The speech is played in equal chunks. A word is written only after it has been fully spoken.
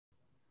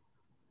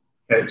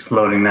It's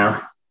loading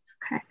now.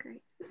 Okay,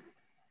 great.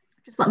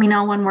 Just let me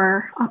know when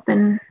we're up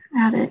and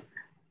at it.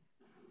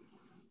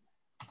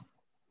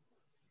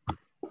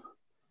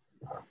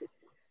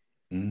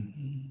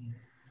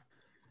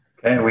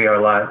 Okay, we are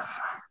live.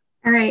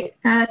 All right,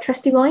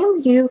 Trustee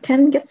Williams, you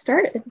can get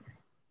started.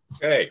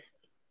 Okay,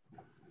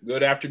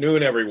 good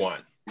afternoon,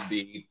 everyone.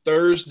 The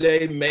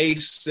Thursday, May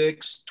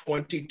 6,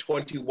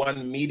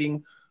 2021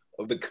 meeting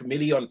of the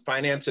Committee on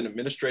Finance and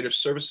Administrative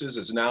Services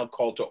is now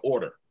called to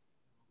order.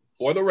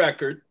 For the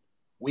record,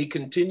 we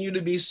continue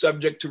to be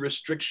subject to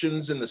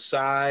restrictions in the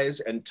size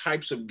and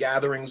types of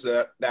gatherings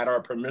that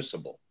are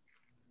permissible.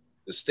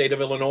 The state of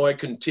Illinois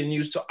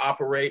continues to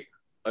operate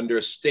under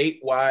a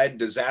statewide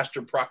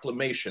disaster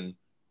proclamation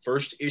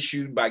first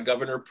issued by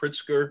Governor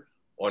Pritzker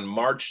on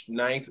March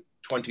 9th,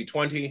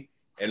 2020,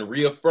 and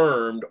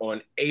reaffirmed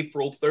on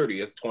April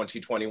 30th,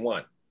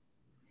 2021.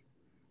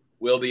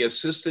 Will the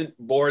Assistant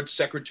Board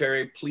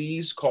Secretary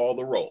please call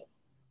the roll?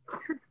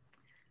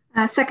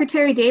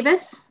 Secretary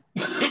Davis.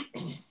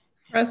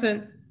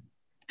 Present.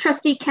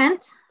 Trustee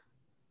Kent.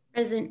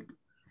 Present.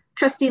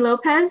 Trustee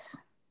Lopez.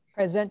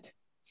 Present.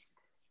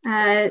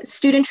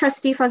 Student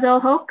Trustee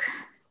Fazell Hoke.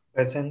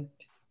 Present.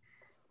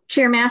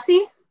 Chair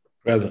Massey.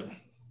 Present.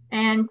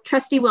 And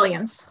Trustee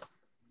Williams.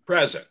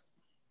 Present.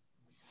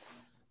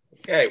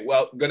 Okay,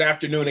 well, good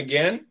afternoon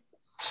again.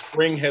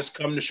 Spring has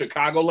come to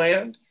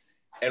Chicagoland,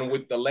 and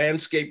with the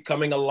landscape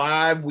coming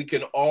alive, we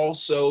can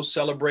also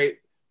celebrate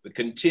the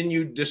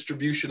continued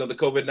distribution of the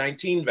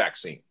COVID-19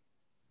 vaccine.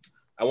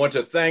 I want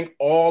to thank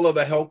all of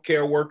the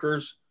healthcare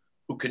workers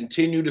who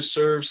continue to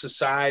serve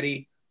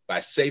society by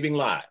saving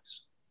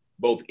lives,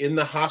 both in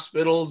the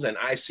hospitals and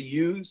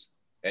ICUs,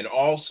 and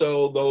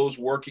also those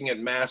working at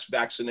mass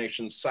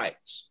vaccination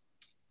sites.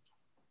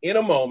 In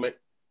a moment,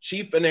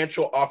 Chief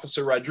Financial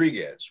Officer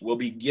Rodriguez will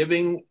be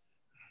giving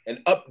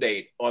an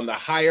update on the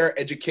Higher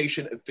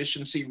Education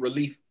Efficiency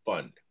Relief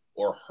Fund,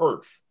 or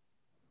HEERF.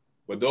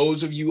 For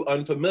those of you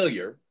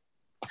unfamiliar,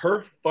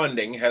 HEERF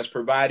funding has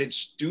provided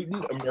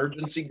student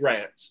emergency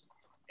grants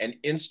and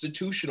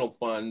institutional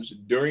funds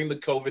during the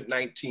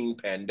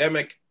COVID-19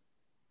 pandemic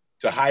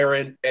to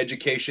higher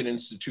education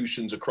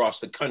institutions across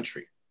the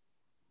country.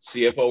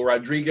 CFO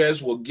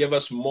Rodriguez will give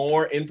us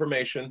more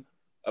information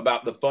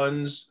about the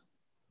funds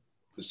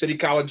the City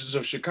Colleges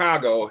of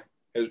Chicago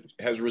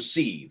has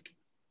received,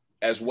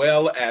 as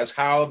well as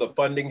how the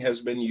funding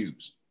has been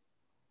used.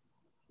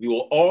 We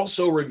will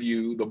also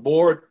review the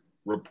board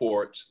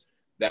reports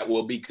that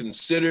will be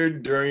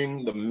considered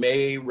during the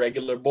May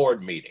regular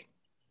board meeting,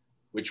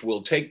 which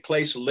will take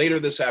place later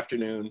this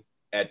afternoon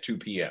at 2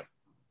 p.m.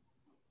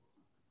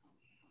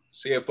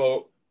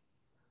 CFO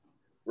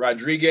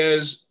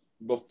Rodriguez,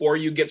 before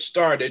you get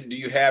started, do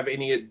you have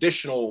any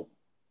additional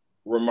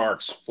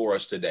remarks for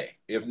us today?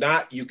 If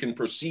not, you can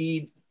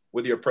proceed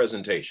with your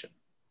presentation.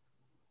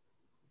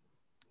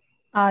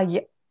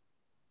 Yeah.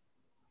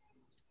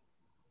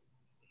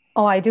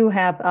 Oh, I do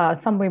have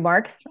some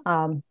remarks.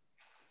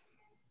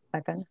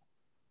 Second.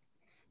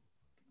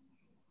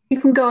 You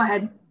can go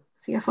ahead,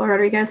 CFO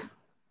Rodriguez.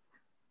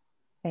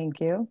 Thank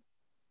you.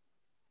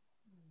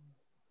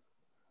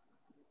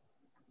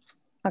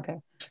 Okay,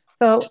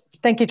 so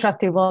thank you,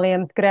 Trustee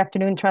Williams. Good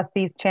afternoon,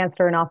 trustees,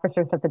 chancellor, and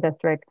officers of the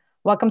district.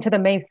 Welcome to the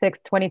May 6,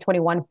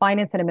 2021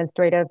 Finance and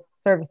Administrative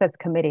Services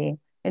Committee.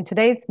 In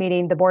today's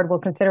meeting, the board will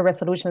consider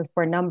resolutions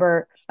for a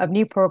number of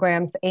new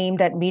programs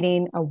aimed at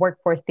meeting a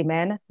workforce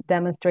demand,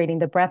 demonstrating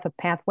the breadth of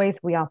pathways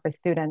we offer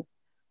students.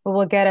 We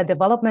will get a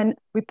development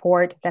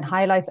report that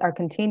highlights our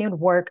continued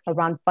work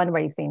around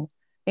fundraising,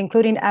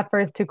 including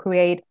efforts to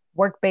create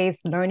work-based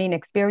learning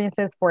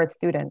experiences for its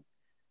students.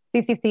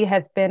 CCC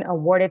has been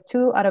awarded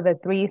 2 out of the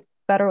 3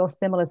 federal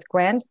stimulus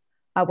grants.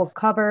 I will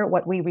cover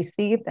what we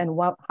received and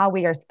how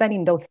we are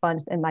spending those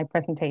funds in my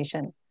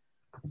presentation.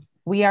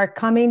 We are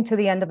coming to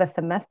the end of the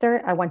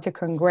semester. I want to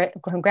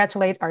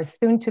congratulate our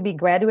soon-to-be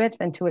graduates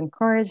and to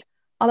encourage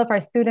all of our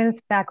students,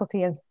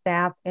 faculty, and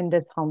staff in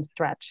this home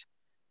stretch.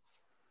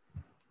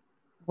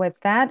 With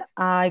that,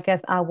 I guess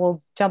I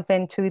will jump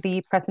into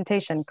the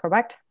presentation,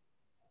 correct?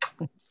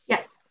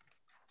 Yes.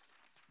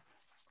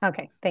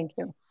 Okay, thank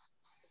you.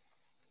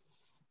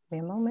 Give me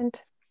a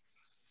moment.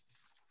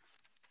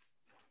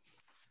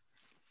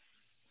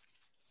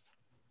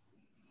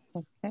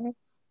 Okay.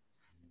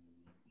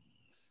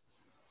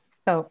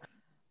 So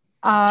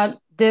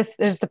this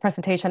is the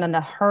presentation on the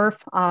HEERF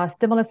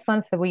stimulus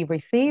funds that we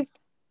received.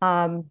 We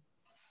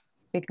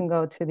can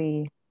go to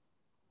the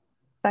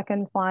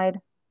second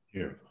slide.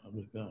 Here,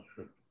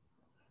 sure.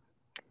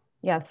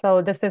 Yeah,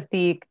 so this is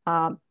the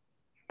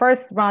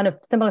first round of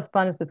stimulus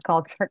funds. It's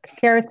called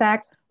CARES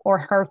Act or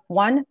HEERF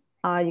 1.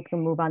 You can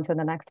move on to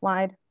the next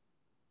slide.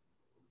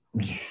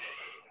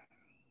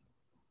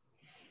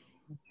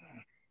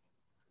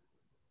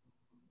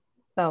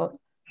 So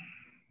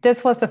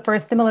this was the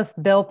first stimulus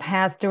bill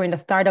passed during the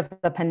start of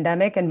the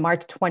pandemic in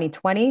March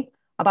 2020.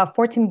 About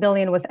 $14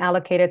 billion was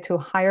allocated to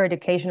higher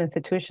education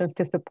institutions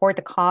to support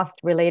the costs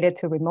related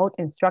to remote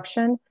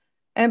instruction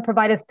and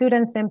provided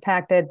students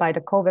impacted by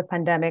the COVID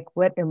pandemic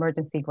with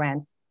emergency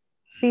grants.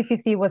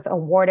 CCC was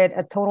awarded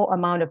a total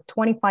amount of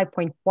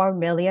 $25.4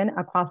 million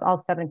across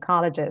all 7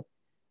 colleges,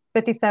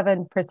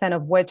 57%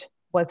 of which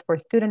was for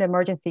student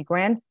emergency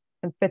grants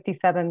and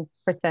 57%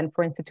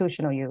 for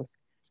institutional use.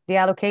 The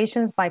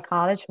allocations by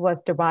college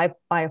was derived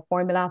by a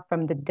formula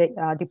from the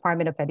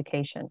Department of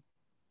Education.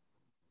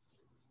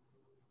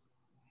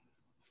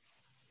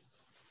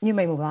 You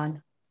may move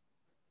on.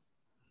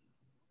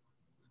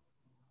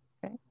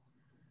 Okay.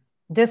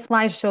 This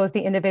slide shows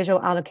the individual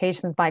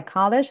allocations by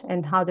college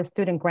and how the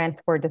student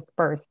grants were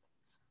dispersed.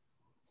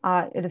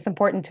 It is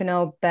important to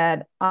note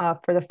that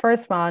for the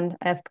first round,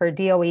 as per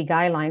DOE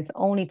guidelines,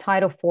 only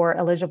Title IV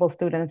eligible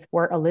students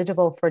were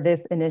eligible for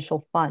this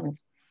initial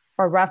funds.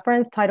 For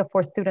reference, Title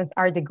IV students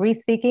are degree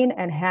seeking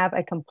and have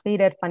a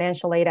completed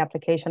financial aid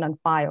application on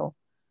file.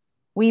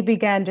 We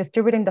began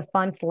distributing the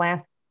funds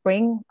last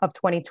spring of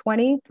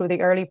 2020 through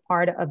the early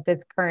part of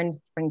this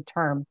current spring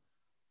term.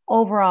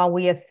 Overall,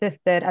 we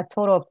assisted a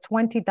total of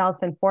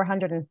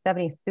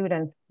 20,470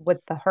 students with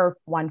the HERF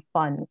 1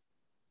 funds.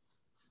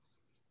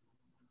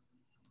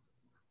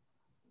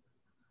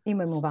 You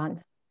may move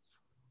on.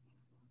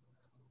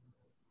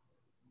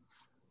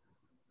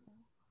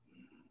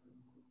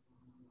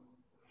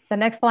 The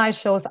next slide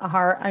shows how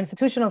our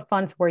institutional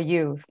funds were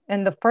used.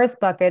 In the first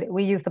bucket,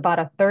 we used about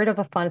 1/3 of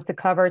the funds to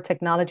cover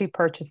technology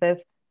purchases,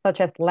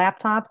 such as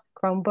laptops,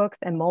 Chromebooks,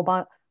 and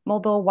mobile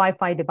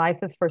Wi-Fi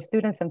devices for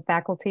students and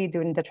faculty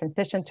during the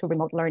transition to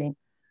remote learning.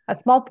 A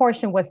small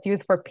portion was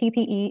used for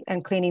PPE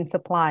and cleaning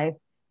supplies.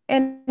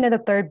 And in the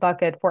third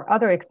bucket, for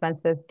other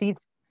expenses, these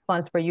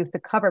funds were used to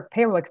cover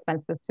payroll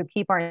expenses to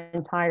keep our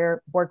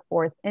entire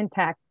workforce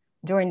intact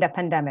during the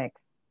pandemic.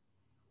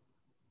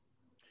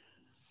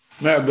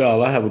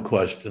 Maribel, I have a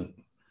question,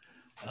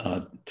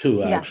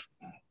 too, actually.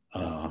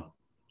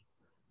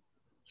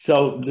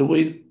 So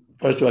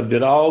first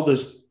of all,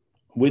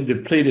 we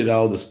depleted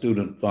all the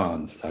student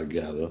funds, I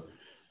gather.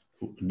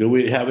 Do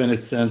we have any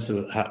sense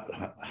of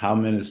how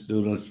many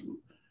students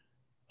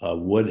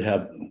would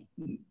have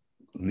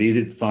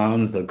needed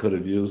funds or could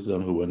have used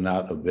them who were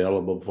not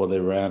available before they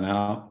ran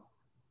out?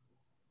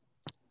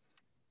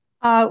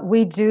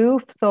 We do.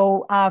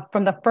 So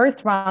from the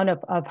first round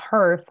of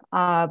HERF,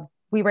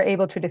 we were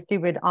able to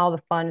distribute all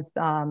the funds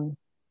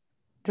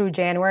through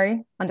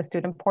January on the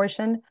student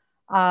portion.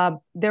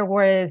 There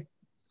was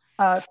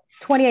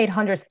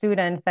 2,800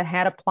 students that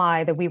had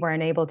applied that we were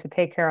unable to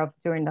take care of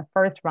during the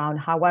first round.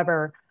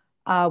 However,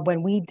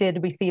 when we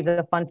did receive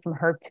the funds from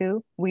HERF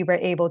 2, we were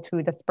able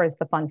to disperse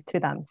the funds to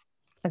them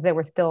as they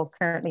were still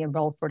currently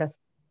enrolled for the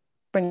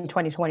spring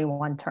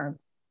 2021 term.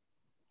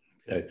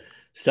 Okay,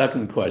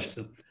 second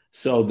question.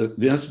 So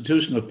the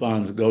institutional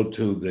funds go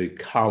to the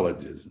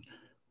colleges,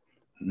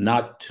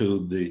 not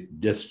to the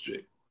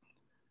district.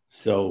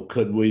 So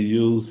could we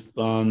use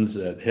funds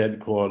at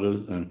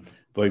headquarters? And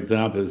for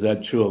example, is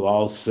that true of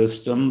all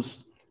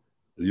systems?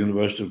 The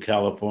University of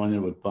California,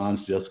 would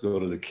funds just go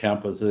to the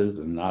campuses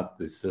and not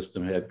the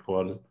system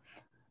headquarters?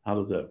 How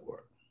does that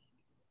work?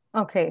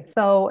 Okay,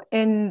 so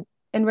in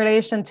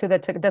relation to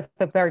that's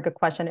a very good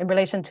question. In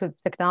relation to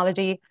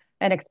technology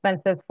and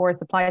expenses for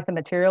supplies and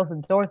materials,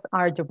 those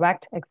are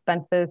direct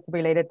expenses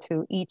related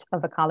to each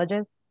of the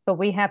colleges. So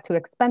we have to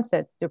expense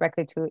it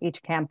directly to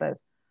each campus.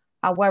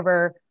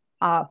 However,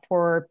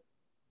 for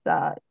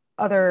the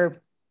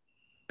other,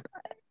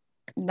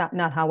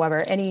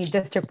 any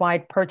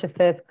district-wide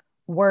purchases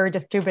were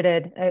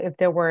distributed, if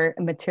there were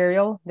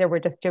material, they were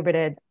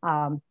distributed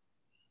on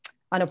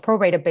a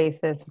prorated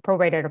basis,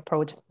 prorated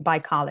approach by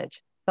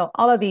college. So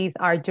all of these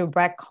are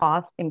direct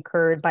costs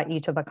incurred by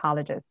each of the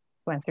colleges,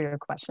 to answer your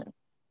question.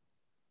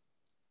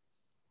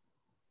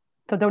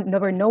 So there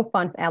were no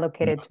funds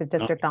allocated to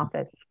district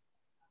office.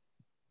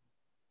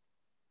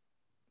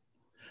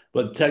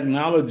 But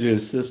technology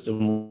is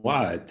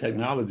system-wide.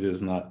 Technology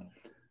is not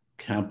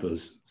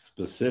campus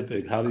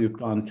specific. How do you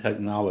fund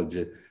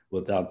technology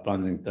without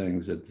funding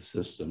things at the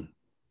system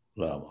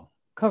level?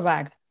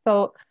 Correct.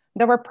 So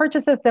there were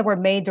purchases that were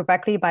made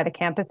directly by the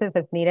campuses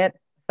as needed,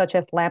 such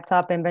as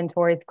laptop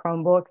inventories,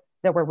 Chromebooks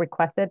that were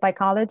requested by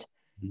college.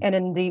 Mm-hmm. And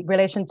in the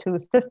relation to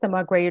system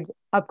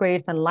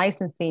upgrades and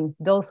licensing,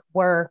 those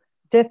were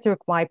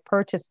district-wide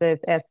purchases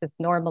as is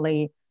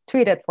normally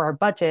treated for our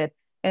budget.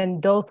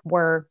 And those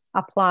were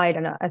applied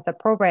as a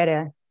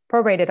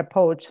prorated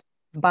approach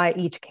by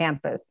each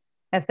campus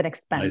as an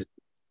expense.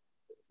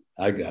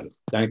 I got it.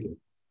 Thank you.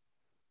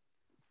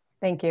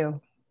 Thank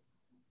you.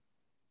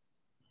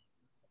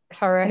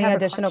 Sorry, Any I have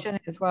additional a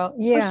question as well.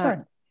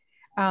 Yeah.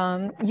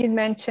 Oh, sure. You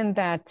mentioned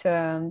that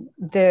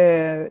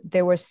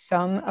there were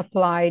some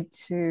applied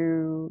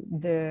to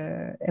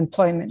the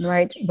employment,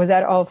 right? Was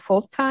that all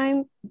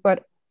full-time,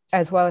 but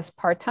as well as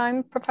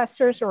part-time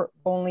professors, or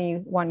only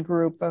one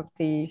group of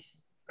the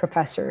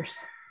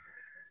professors?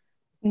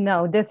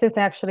 No, this is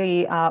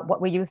actually what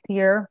we used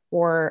here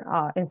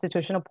for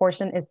institutional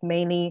portion is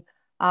mainly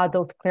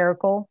those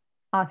clerical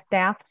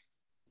staff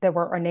that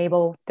were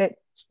unable,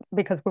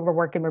 because we were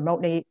working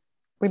remotely,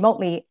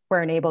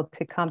 were unable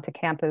to come to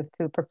campus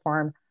to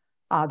perform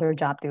their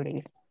job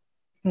duties.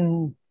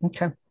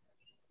 Okay.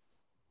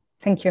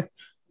 Thank you.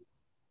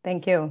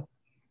 Thank you.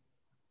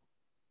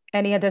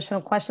 Any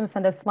additional questions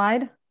on this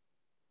slide?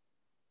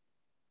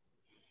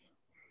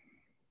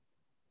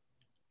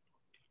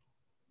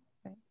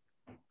 Okay.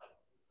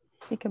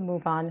 You can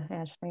move on,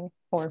 Ashley,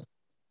 or,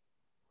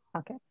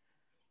 okay.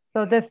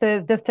 So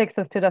this takes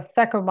us to the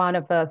second round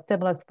of the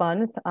stimulus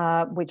funds,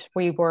 which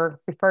we were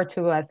referred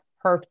to as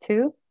HERF-2.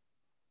 You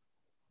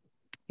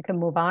can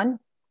move on.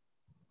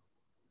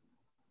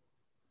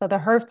 So the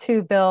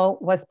HERF-2 bill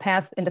was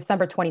passed in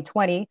December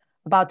 2020.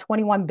 About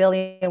 $21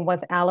 billion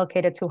was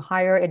allocated to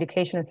higher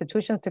education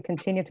institutions to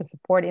continue to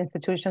support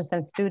institutions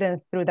and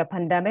students through the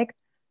pandemic.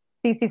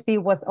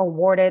 CCC was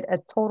awarded a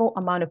total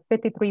amount of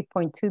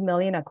 $53.2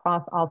 million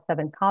across all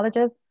 7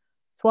 colleges,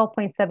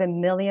 $12.7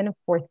 million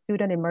for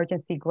student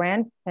emergency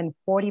grants, and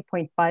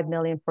 $40.5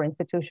 million for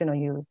institutional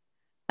use.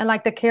 And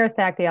like the CARES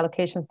Act, the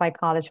allocations by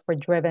college were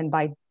driven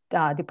by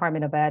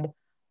Department of Ed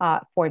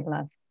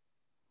formulas.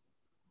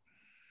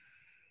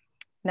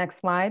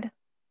 Next slide.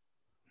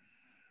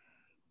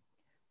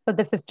 So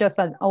this is just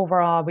an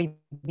overall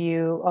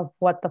review of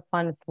what the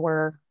funds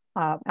were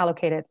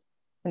allocated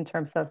in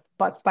terms of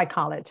by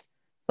college.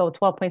 So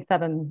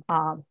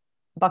 12.7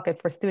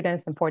 bucket for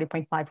students and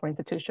 40.5 for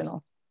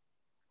institutional.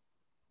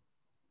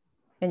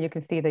 And you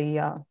can see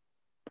the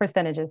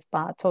percentages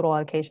by total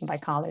allocation by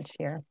college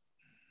here.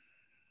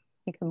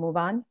 You can move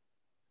on.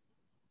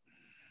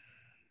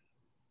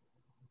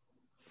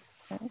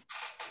 Okay.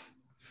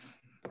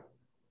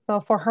 So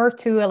for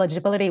HERF-2,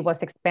 eligibility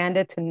was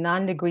expanded to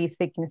non-degree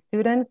seeking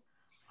students.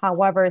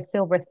 However,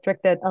 still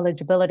restricted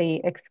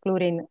eligibility,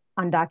 excluding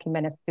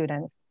undocumented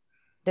students.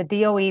 The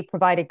DOE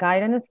provided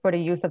guidance for the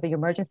use of the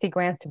emergency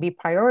grants to be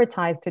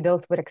prioritized to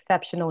those with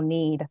exceptional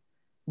need.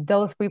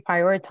 Those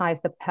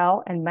reprioritized the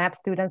Pell and MAP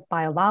students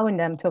by allowing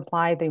them to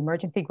apply the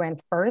emergency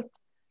grants first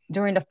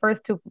during the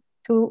first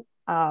two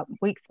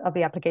weeks of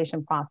the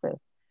application process.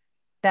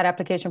 That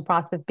application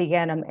process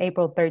began on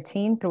April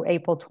 13 through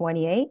April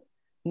 28.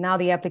 Now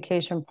the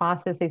application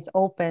process is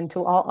open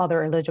to all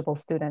other eligible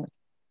students.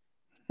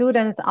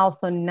 Students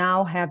also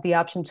now have the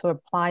option to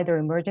apply their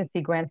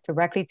emergency grants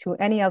directly to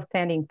any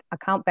outstanding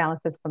account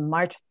balances from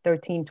March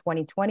 13,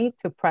 2020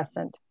 to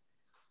present.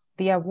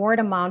 The award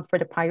amount for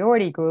the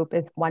priority group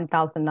is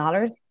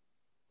 $1,000,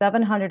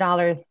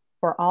 $700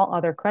 for all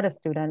other credit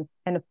students,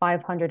 and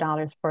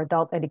 $500 for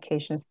adult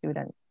education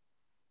students.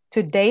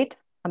 To date,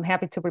 I'm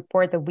happy to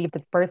report that we've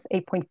dispersed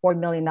 $8.4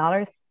 million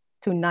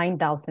to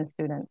 9,000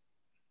 students.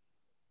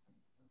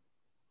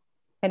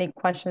 Any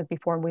questions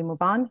before we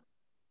move on?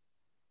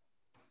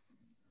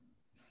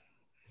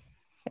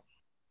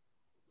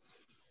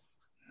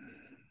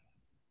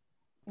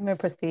 I'm going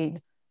to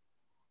proceed.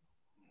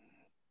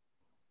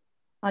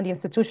 On the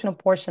institutional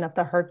portion of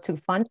the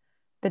HERF-2 funds,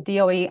 the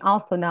DOE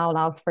also now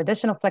allows for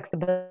additional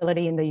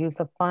flexibility in the use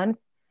of funds.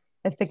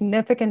 A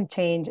significant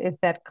change is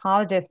that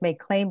colleges may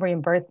claim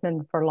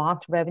reimbursement for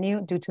lost revenue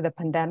due to the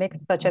pandemic,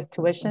 such as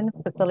tuition,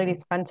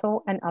 facilities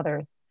rental, and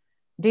others.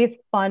 These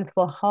funds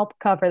will help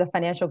cover the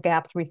financial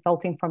gaps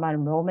resulting from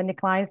enrollment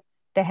declines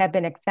that have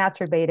been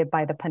exacerbated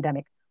by the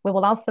pandemic. We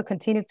will also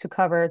continue to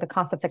cover the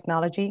cost of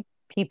technology,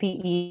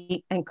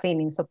 PPE, and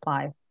cleaning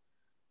supplies.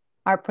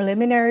 Our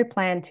preliminary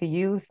plan to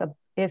use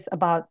is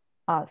about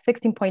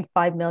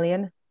 $16.5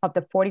 million of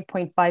the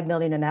 $40.5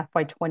 million in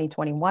FY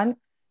 2021,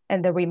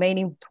 and the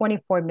remaining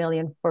 $24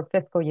 million for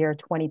fiscal year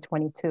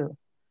 2022.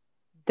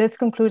 This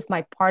concludes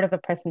my part of the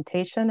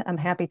presentation. I'm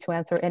happy to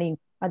answer any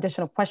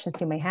additional questions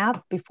you may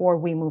have before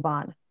we move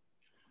on.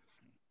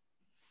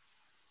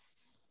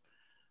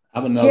 I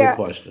have another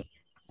question.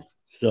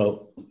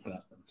 So,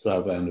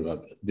 sorry if I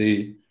interrupted.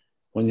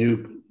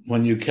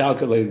 When you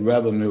calculate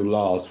revenue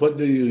loss, what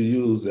do you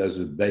use as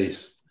a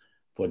base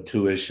for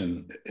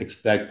tuition,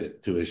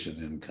 expected tuition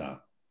income?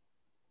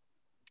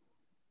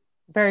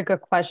 Very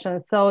good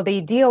question. So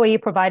the DOE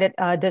provided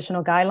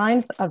additional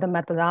guidelines of the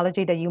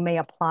methodology that you may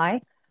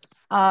apply.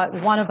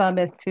 One of them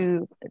is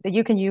that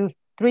you can use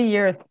 3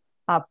 years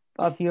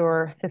of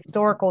your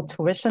historical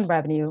tuition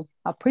revenue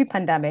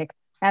pre-pandemic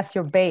as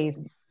your base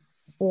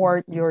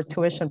for your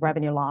tuition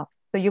revenue loss.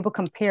 So you will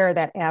compare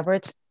that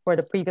average for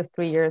the previous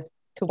 3 years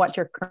to what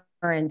your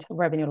current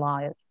revenue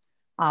loss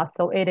is.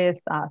 So it is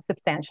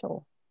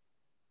substantial.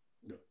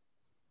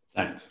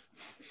 Thanks.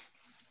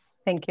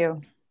 Thank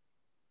you.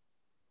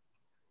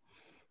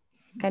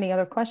 Any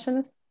other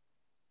questions?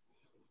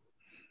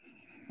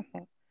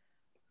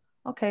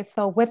 Okay,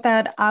 so with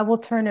that, I will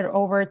turn it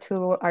over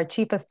to our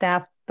Chief of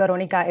Staff,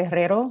 Veronica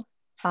Herrero.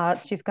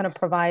 She's going to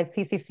provide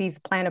CCC's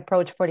planned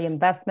approach for the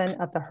investment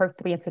of the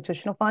HERF-3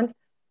 institutional funds,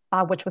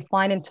 which was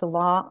signed into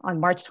law on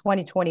March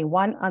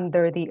 2021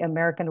 under the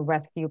American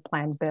Rescue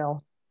Plan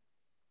bill.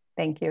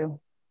 Thank you.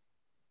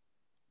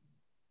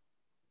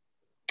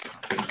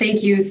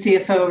 Thank you,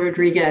 CFO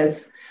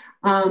Rodriguez.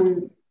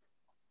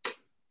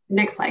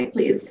 Next slide,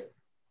 please.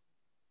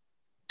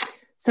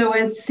 So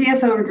as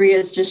CFO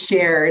Rodriguez just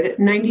shared,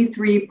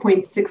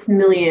 $93.6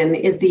 million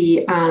is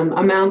the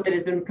amount that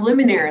has been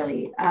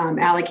preliminarily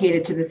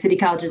allocated to the City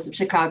Colleges of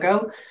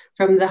Chicago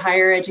from the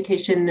Higher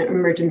Education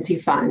Emergency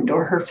Fund,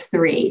 or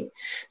HERF3.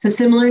 So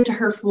similar to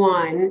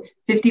HERF1,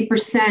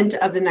 50%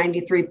 of the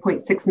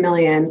 $93.6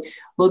 million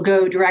will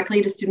go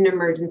directly to student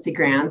emergency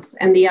grants,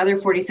 and the other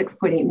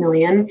 $46.8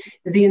 million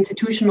is the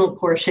institutional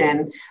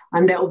portion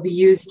that will be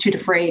used to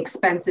defray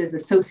expenses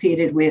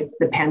associated with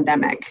the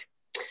pandemic.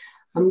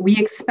 We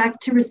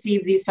expect to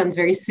receive these funds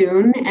very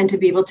soon and to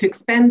be able to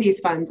expend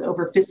these funds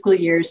over fiscal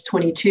years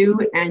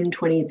 22 and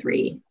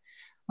 23.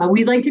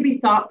 We'd like to be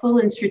thoughtful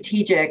and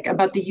strategic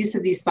about the use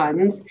of these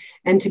funds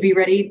and to be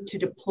ready to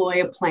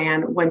deploy a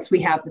plan once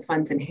we have the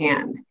funds in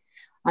hand.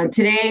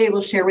 Today, I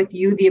will share with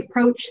you the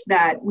approach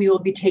that we will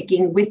be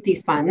taking with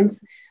these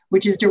funds,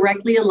 which is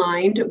directly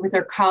aligned with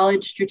our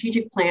college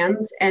strategic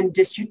plans and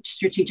district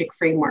strategic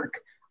framework,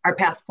 our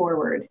path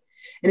forward.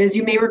 And as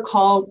you may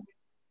recall,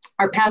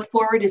 our path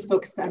forward is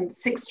focused on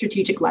 6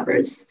 strategic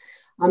levers.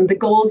 The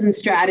goals and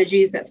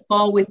strategies that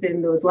fall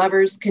within those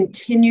levers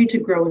continue to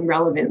grow in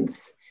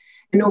relevance.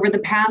 And over the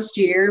past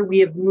year, we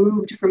have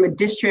moved from a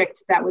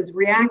district that was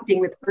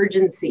reacting with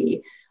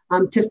urgency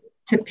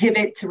to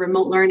pivot to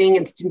remote learning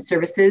and student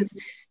services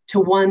to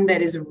one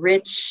that is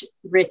rich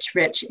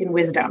in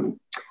wisdom.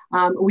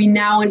 We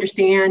now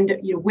understand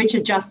which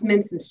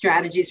adjustments and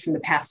strategies from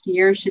the past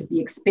year should be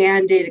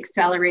expanded,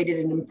 accelerated,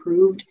 and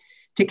improved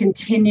to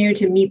continue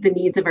to meet the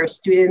needs of our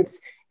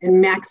students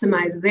and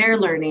maximize their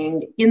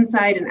learning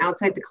inside and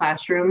outside the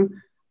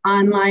classroom,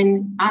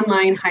 online,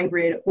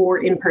 hybrid, or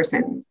in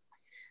person.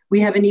 We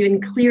have an even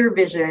clearer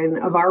vision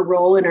of our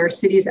role in our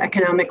city's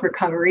economic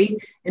recovery,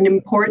 and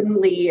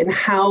importantly, in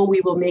how we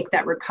will make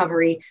that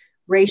recovery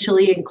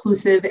racially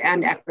inclusive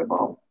and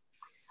equitable.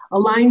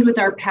 Aligned with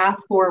our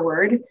path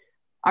forward,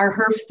 our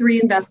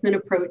HERF3 investment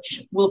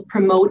approach will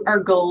promote our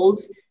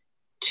goals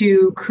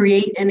to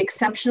create an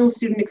exceptional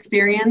student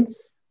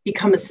experience,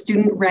 become a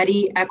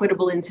student-ready,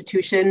 equitable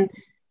institution,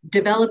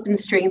 develop and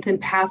strengthen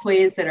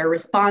pathways that are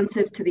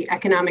responsive to the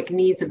economic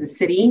needs of the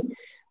city,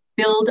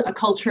 build a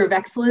culture of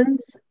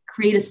excellence,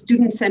 create a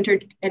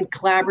student-centered and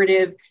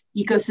collaborative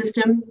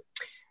ecosystem,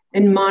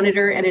 and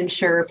monitor and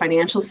ensure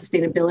financial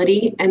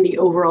sustainability and the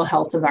overall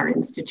health of our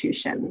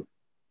institution.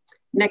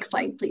 Next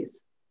slide, please.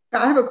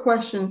 I have a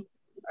question.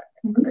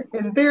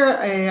 Is there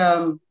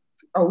a,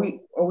 are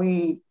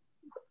we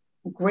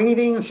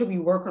grading, or should we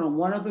be working on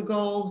one of the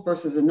goals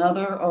versus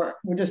another, or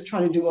we're just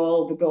trying to do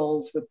all of the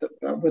goals with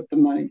the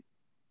money?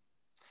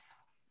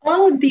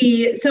 All of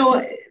the,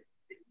 so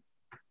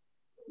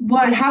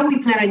how we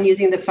plan on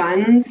using the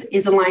funds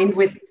is aligned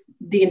with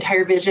the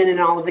entire vision and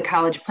all of the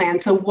college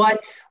plans. So what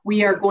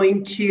we are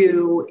going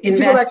to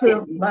invest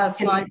in last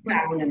slide,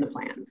 found in the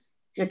plans.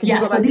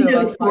 Yeah, so these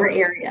are the 4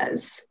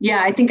 areas.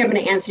 Yeah, I think I'm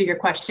going to answer your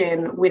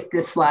question with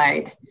this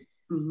slide.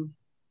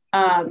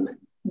 Mm-hmm.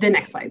 The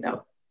next slide,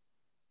 though.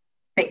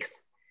 Thanks.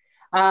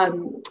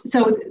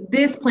 So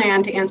this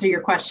plan, to answer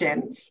your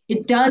question,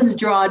 it does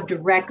draw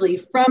directly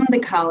from the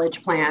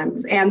college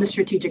plans and the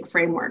strategic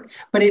framework,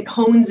 but it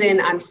hones in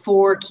on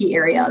 4 key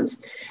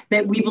areas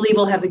that we believe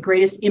will have the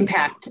greatest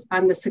impact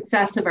on the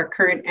success of our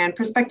current and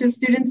prospective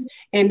students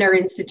and our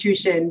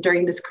institution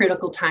during this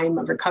critical time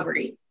of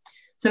recovery.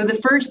 So the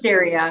first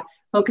area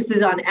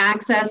focuses on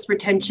access,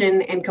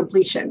 retention, and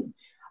completion.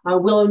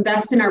 We'll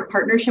invest in our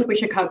partnership with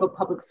Chicago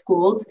Public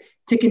Schools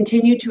to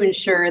continue to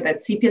ensure that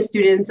CPS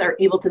students are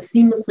able to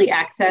seamlessly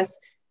access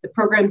the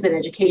programs and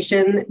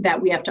education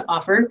that we have to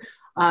offer.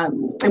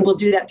 And we'll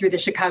do that through the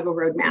Chicago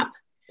Roadmap.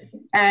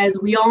 As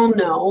we all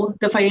know,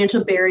 the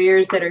financial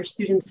barriers that our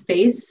students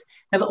face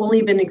have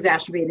only been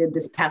exacerbated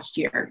this past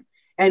year.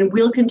 And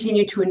we'll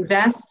continue to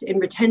invest in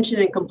retention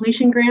and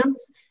completion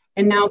grants,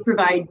 and now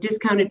provide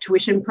discounted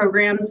tuition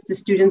programs to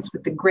students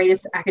with the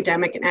greatest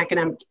academic and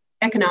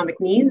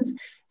economic needs,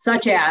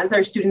 such as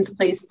our students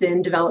placed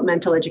in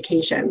developmental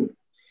education.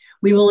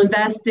 We will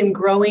invest in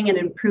growing and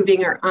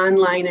improving our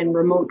online and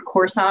remote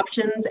course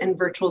options and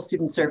virtual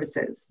student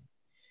services.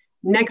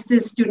 Next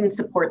is student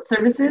support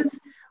services.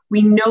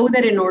 We know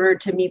that in order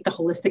to meet the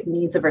holistic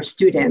needs of our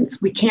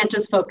students, we can't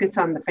just focus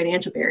on the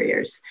financial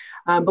barriers,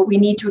 but we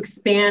need to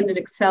expand and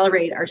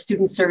accelerate our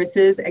student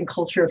services and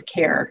culture of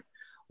care.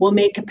 We'll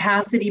make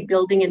capacity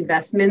building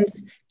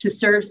investments to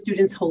serve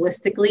students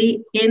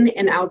holistically in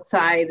and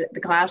outside the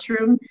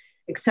classroom,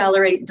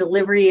 accelerate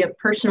delivery of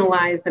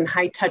personalized and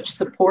high-touch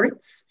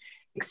supports,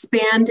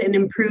 expand and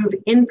improve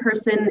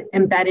in-person,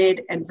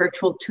 embedded, and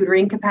virtual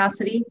tutoring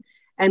capacity,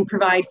 and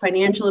provide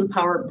financial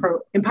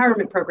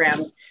empowerment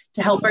programs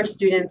to help our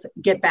students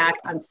get back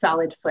on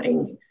solid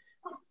footing.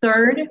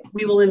 Third,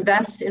 we will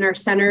invest in our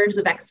centers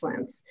of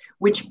excellence,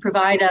 which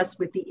provide us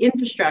with the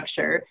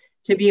infrastructure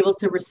to be able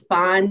to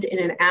respond in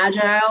an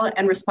agile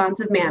and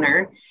responsive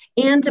manner,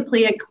 and to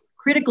play a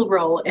critical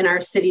role in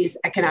our city's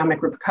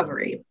economic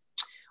recovery.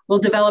 We'll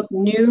develop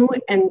new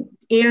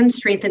and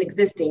strengthen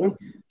existing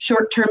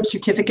short-term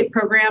certificate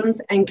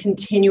programs and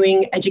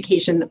continuing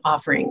education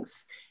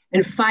offerings.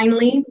 And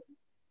finally,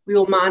 we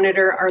will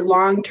monitor our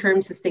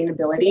long-term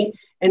sustainability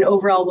and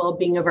overall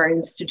well-being of our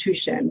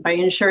institution by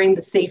ensuring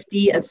the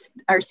safety of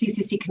our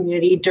CCC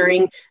community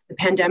during the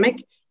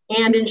pandemic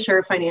and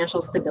ensure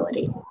financial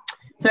stability.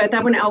 So at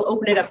that point, I'll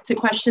open it up to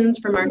questions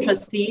from our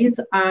trustees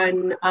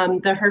on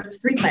the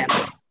HERF 3 plan.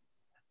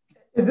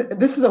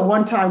 This is a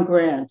one-time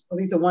grant. Well,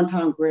 these are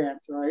one-time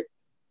grants, right?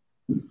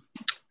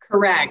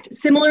 Correct.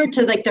 Similar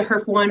to like the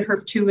HERF 1,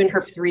 HERF 2, and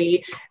HERF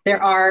 3,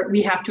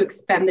 we have to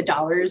expend the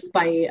dollars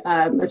by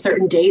a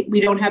certain date. We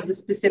don't have the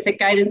specific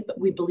guidance, but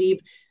we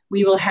believe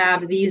we will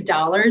have these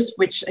dollars,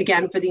 which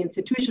again, for the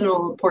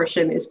institutional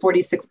portion is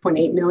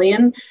 46.8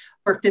 million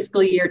for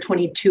fiscal year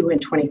 22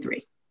 and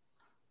 23.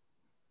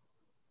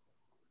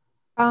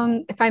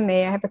 If I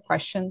may, I have a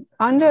question.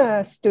 On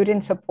the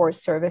student support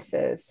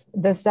services,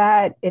 does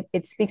that,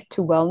 it speaks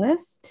to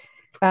wellness.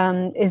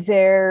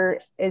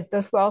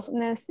 Does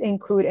wellness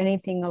include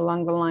anything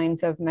along the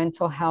lines of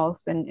mental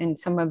health and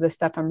some of the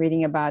stuff I'm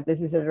reading about?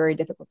 This is a very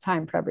difficult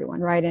time for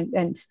everyone, right?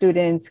 And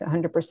students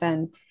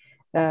 100%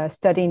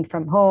 studying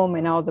from home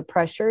and all the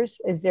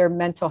pressures. Is there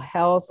mental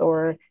health,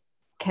 or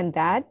can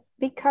that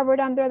be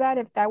covered under that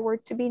if that were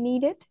to be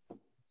needed?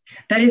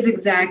 That is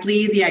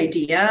exactly the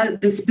idea.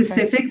 The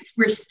specifics,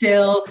 we're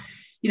still,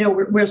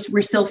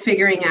 we're still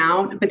figuring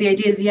out, but the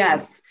idea is,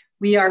 yes,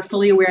 we are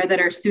fully aware that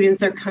our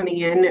students are coming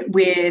in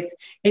with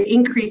an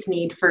increased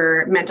need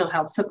for mental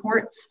health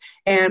supports,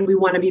 and we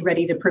want to be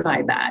ready to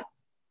provide that.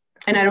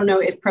 And I don't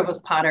know if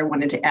Provost Potter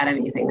wanted to add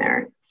anything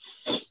there.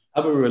 I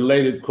have a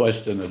related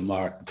question, and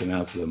Mark can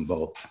answer them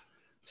both.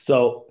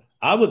 So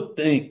I would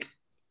think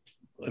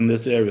in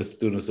this area of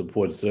student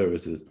support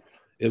services,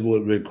 it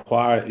would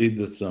require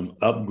either some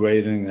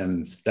upgrading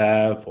in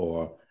staff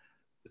or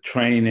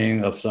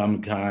training of some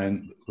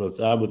kind, because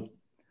I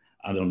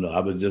don't know,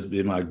 I would just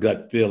be my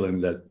gut feeling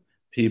that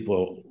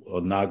people are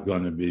not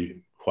going to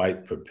be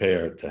quite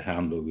prepared to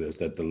handle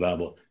this at the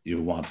level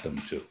you want them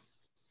to.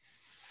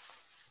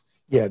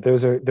 Yeah,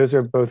 those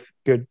are both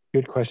good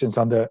questions.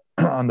 On the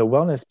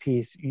wellness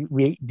piece,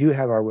 we do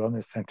have our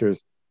wellness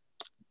centers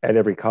at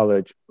every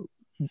college,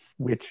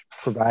 which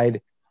provide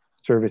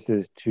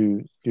services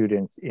to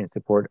students in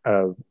support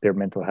of their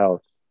mental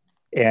health.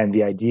 And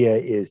the idea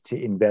is to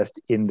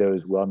invest in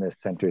those wellness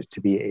centers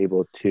to be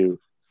able to,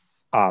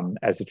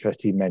 as the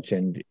trustee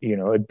mentioned,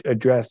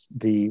 address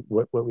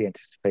what we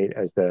anticipate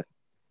as the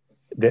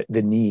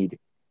need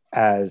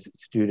as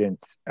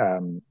students,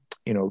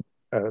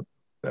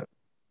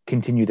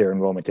 continue their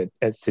enrollment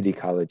at city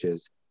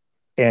colleges.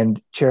 And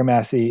Chair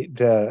Massey,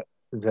 the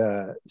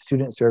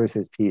student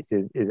services piece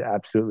is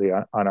absolutely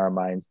on our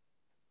minds.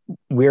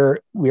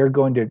 We're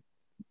going to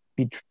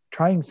be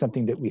trying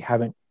something that we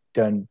haven't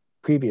done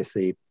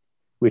previously,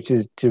 which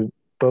is to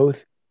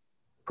both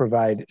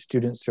provide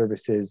student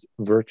services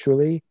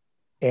virtually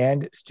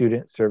and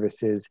student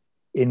services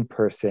in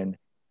person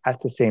at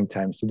the same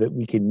time, so that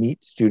we can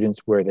meet students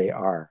where they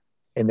are.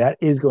 And that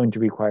is going to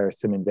require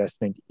some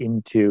investment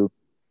into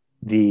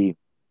the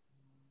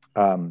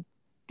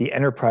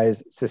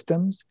enterprise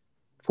systems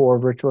for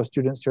virtual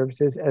student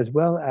services, as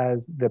well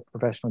as the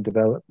professional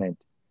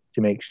development to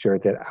make sure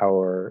that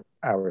our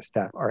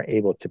staff are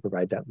able to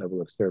provide that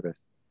level of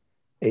service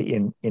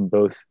in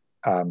both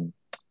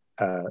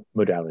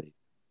modalities.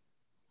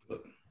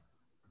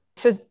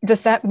 So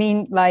does that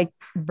mean like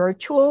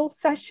virtual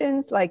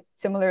sessions, like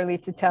similarly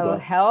to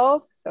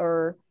telehealth,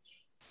 or?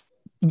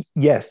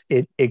 Yes,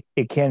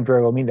 it can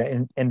very well mean that,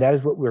 and that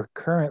is what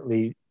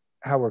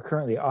how we're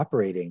currently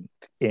operating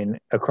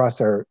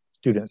across our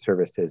student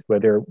services,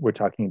 whether we're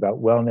talking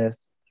about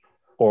wellness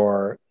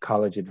or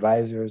college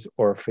advisors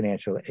or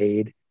financial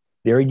aid.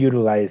 They're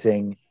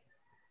utilizing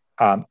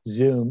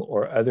Zoom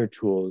or other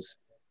tools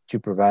to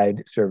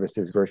provide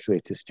services virtually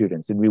to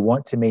students. And we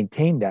want to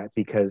maintain that,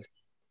 because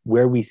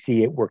where we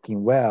see it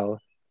working well,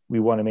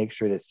 we want to make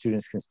sure that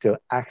students can still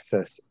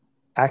access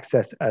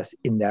us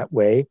in that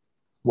way,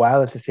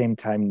 while at the same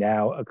time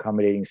now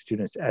accommodating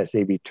students as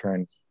they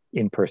return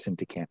in person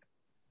to campus.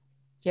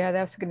 Yeah,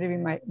 that's going to be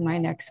my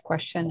next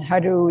question. How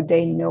do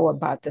they know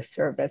about the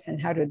service,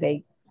 and how do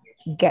they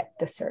get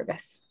the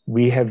service?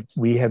 We have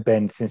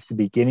been, since the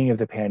beginning of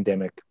the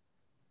pandemic,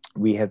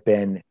 we have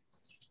been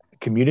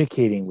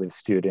communicating with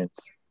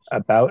students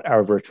about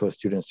our virtual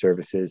student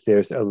services.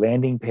 There's a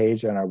landing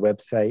page on our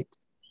website.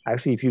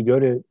 Actually, if you go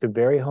to the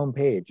very home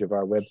page of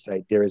our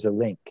website, there is a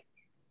link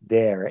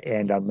there,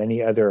 and on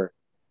many other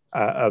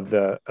of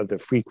the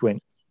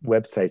frequent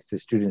websites the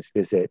students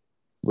visit,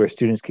 where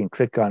students can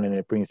click on, and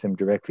it brings them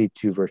directly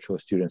to virtual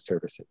student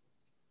services.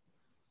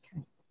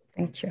 Okay.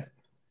 Thank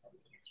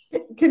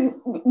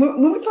you.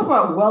 When we talk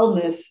about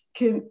wellness,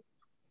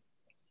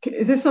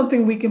 is this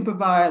something we can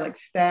provide like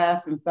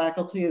staff and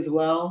faculty as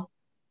well,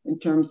 in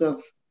terms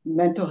of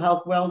mental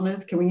health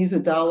wellness? Can we use the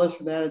dollars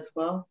for that as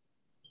well?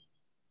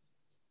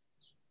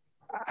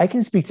 I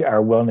can speak to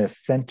our wellness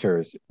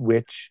centers,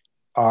 which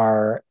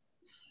are,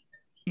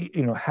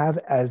 have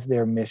as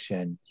their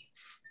mission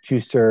to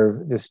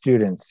serve the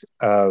students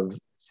of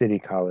city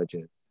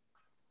colleges.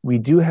 We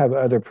do have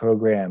other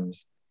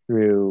programs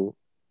through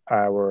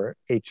our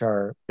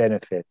HR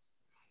benefits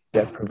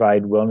that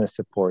provide wellness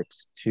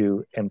supports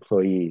to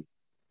employees.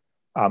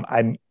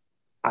 I'm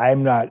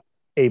not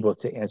able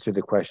to answer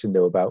the question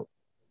though about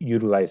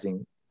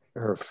utilizing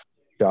HERF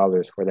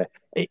dollars for that.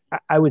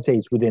 I would say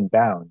it's within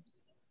bounds,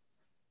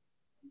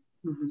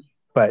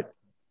 but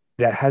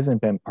that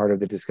hasn't been part of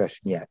the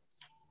discussion yet.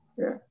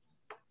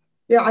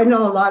 Yeah, I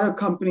know a lot of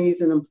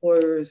companies and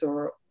employers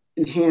are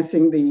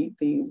enhancing the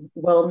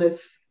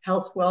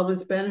health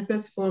wellness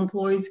benefits for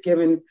employees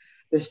given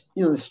this,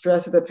 the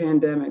stress of the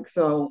pandemic.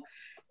 So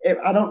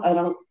I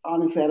don't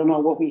honestly, I don't know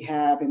what we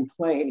have in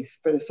place,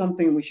 but it's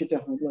something we should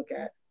definitely look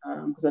at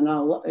because I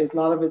know a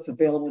lot of it's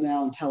available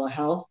now in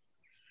telehealth,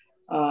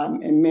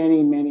 and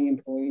many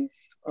employees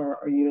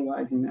are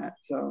utilizing that.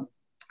 So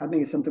I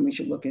think it's something we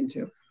should look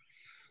into.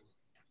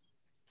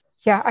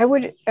 Yeah,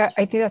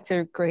 I think that's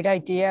a great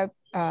idea.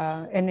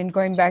 And then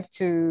going back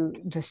to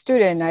the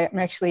student, I'm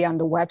actually on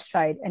the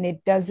website and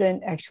it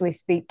doesn't actually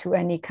speak to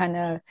any kind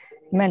of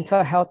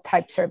mental health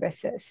type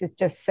services. It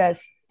just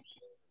says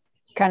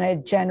kind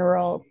of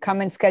general,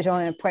 come and schedule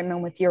an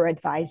appointment with your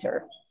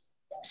advisor.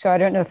 So I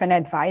don't know if an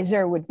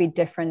advisor would be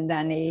different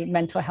than a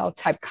mental health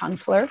type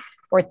counselor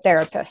or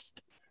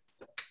therapist.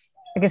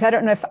 Because I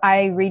don't know if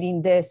I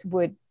reading this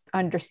would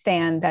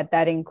understand that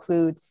that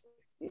includes,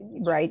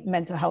 right,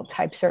 mental health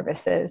type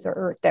services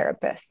or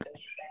therapist.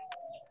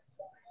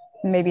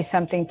 Maybe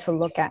something to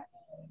look at.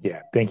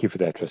 Yeah, thank you for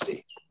that,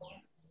 Trustee.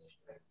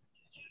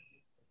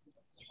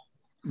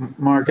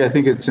 Mark, I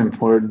think it's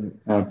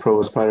important,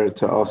 Provost Potter,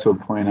 to also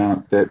point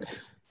out that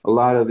a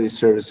lot of these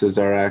services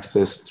are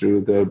accessed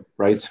through the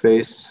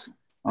Brightspace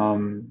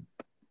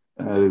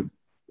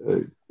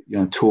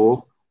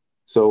tool.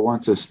 So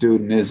once a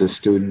student is a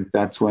student,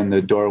 that's when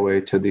the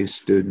doorway to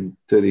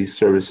these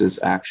services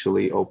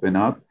actually open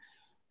up.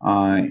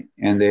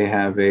 And they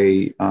have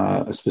a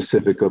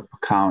specific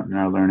account in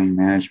our learning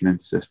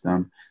management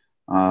system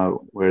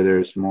where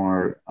there's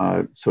more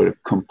sort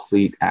of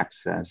complete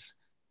access,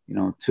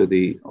 to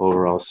the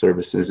overall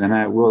services. And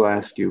I will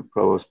ask you,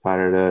 Provost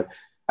Potter,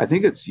 I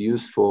think it's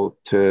useful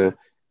to,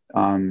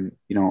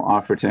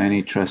 offer to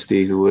any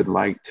trustee who would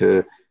like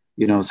to,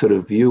 sort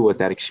of view what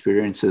that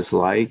experience is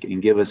like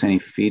and give us any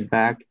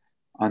feedback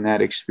on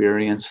that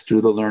experience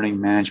through the learning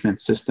management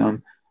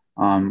system.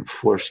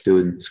 For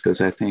students,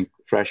 because I think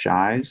fresh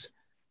eyes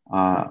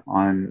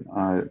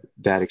on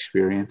that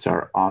experience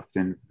are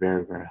often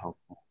very, very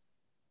helpful.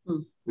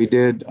 We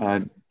did,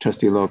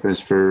 Trustee Lopez,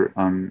 for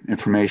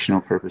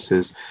informational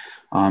purposes,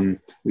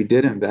 we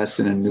did invest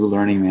in a new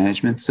learning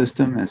management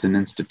system as an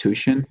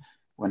institution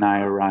when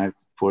I arrived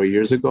 4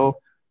 years ago.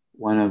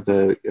 One of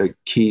the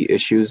key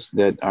issues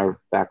that our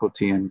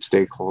faculty and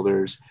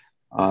stakeholders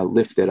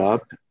lifted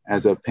up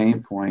as a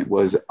pain point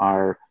was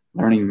our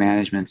learning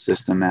management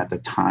system at the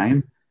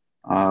time,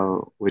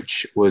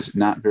 which was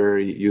not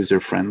very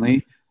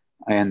user-friendly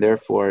and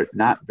therefore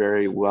not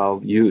very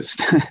well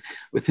used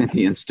within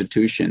the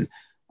institution.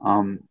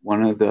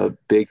 One of the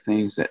big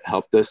things that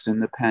helped us in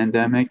the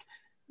pandemic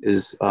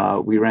is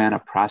we ran a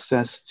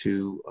process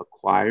to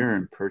acquire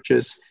and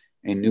purchase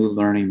a new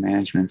learning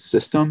management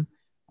system.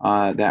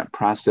 That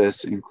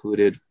process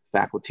included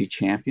faculty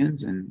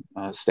champions and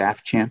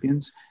staff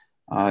champions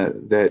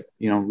that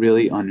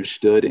really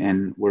understood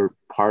and were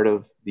part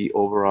of the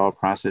overall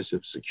process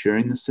of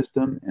securing the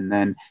system and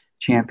then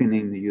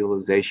championing the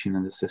utilization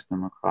of the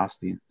system across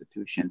the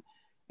institution.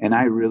 And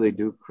I really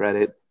do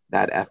credit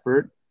that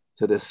effort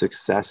to the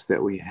success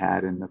that we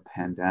had in the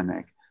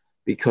pandemic,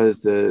 because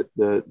the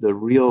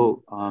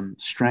real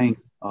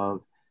strength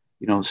of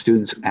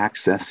students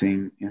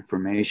accessing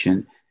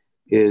information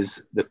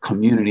is the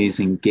community's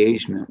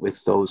engagement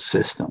with those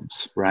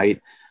systems,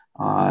 right?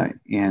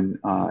 And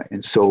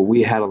so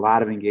we had a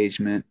lot of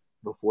engagement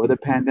before the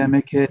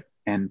pandemic hit,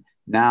 and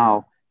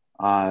now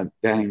that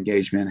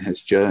engagement has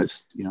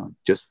just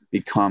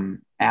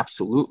become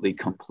absolutely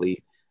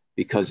complete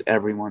because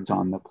everyone's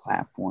on the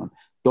platform.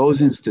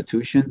 Those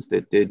institutions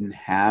that didn't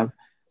have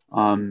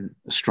a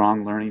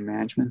strong learning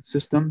management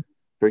system,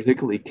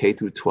 particularly K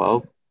through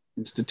 12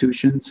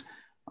 institutions,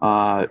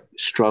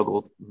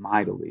 struggled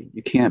mightily.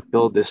 You can't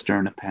build this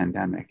during a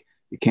pandemic.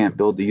 You can't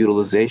build the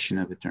utilization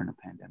of it during a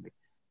pandemic.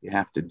 You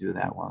have to do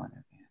that well in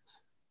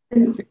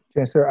advance.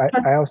 Chancellor,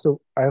 I also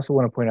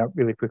want to point out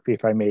really quickly,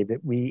 if I may,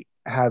 that we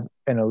have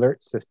an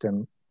alert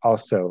system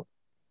also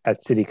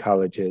at City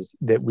Colleges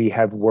that we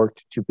have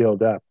worked to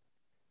build up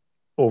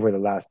over the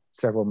last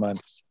several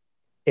months.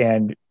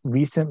 And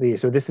recently,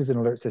 so this is an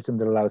alert system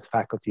that allows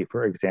faculty,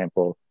 for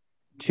example,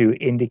 to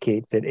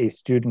indicate that a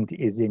student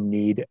is in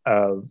need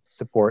of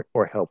support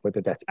or help,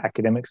 whether that's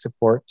academic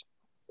support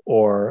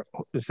or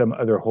some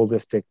other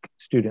holistic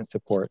student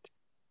support.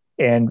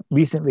 And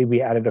recently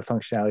we added a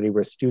functionality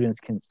where students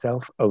can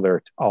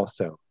self-alert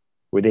also,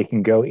 where they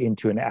can go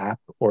into an app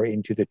or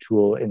into the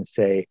tool and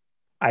say,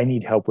 I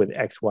need help with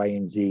X, Y,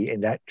 and Z.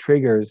 And that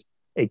triggers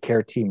a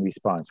care team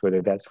response,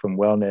 whether that's from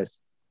wellness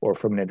or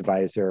from an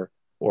advisor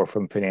or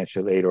from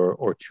financial aid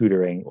or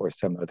tutoring or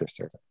some other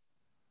service.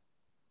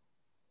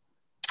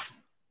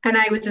 And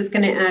I was just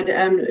going to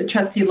add,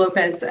 Trustee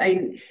Lopez,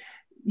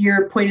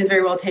 your point is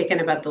very well taken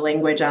about the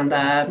language on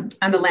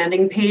the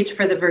landing page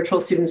for the virtual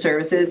student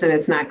services, and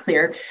it's not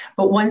clear.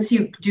 But once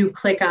you do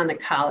click on the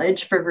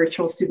college for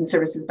virtual student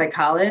services by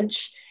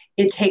college,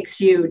 it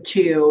takes you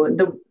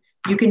to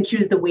you can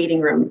choose the waiting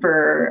room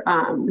for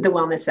the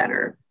wellness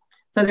center.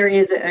 So there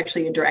is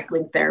actually a direct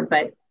link there,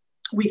 but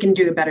we can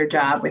do a better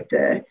job with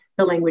the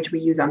language we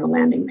use on the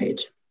landing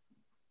page.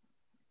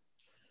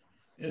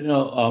 You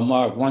know,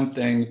 Mark, one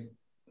thing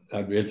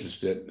I'd be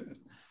interested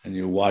in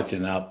you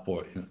watching out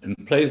for. In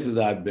places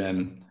I've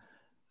been,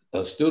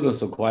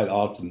 students are quite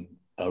often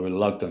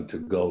reluctant to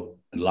go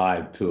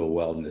live to a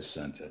wellness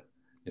center.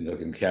 You know, it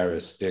can carry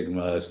a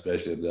stigma,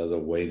 especially if there's a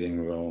waiting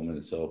room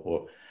and so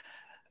forth.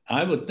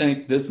 I would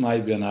think this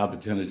might be an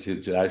opportunity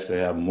to actually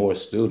have more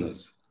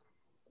students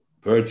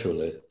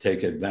virtually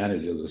take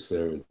advantage of the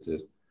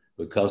services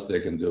because they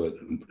can do it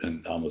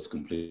in almost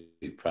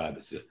complete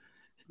privacy.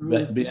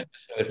 But be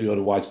interested if you were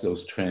to watch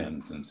those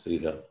trends and see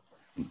that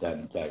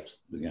in fact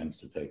begins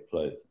to take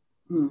place.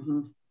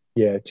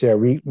 Yeah, Chair,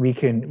 we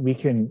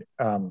can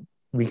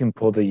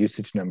pull the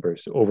usage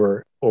numbers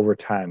over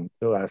time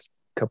the last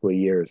couple of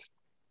years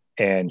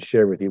and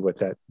share with you what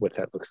that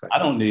looks like. I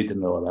don't need to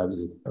know it. I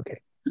just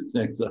okay.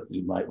 Think something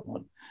you might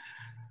want to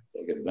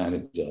take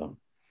advantage of.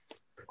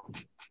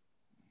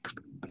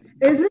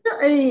 Is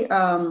there a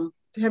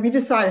have you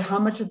decided how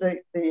much of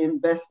the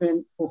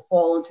investment will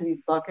fall into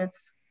these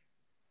buckets?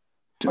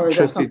 Or is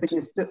Trustee, that something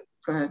you still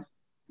go ahead?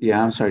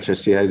 Yeah, I'm sorry,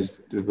 Trustee. I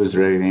was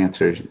ready to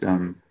answer.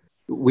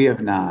 We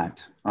have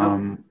not.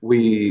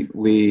 We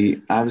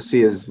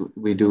obviously, as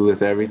we do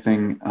with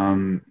everything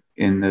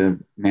in the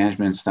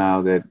management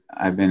style that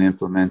I've been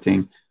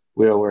implementing,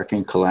 we are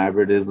working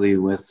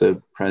collaboratively with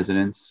the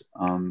presidents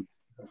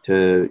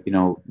to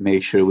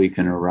make sure we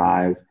can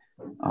arrive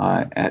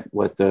at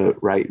what the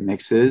right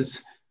mix is,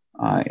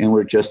 and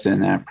we're just in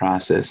that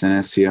process. And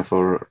as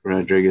CFO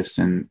Rodriguez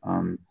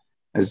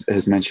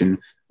has mentioned,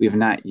 we have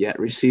not yet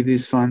received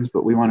these funds,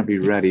 but we want to be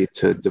ready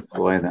to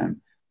deploy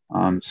them.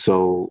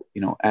 So,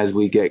 as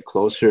we get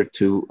closer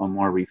to a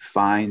more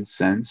refined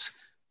sense,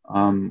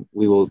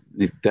 we will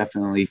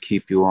definitely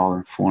keep you all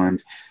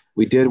informed.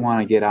 We did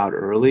want to get out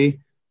early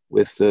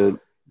with the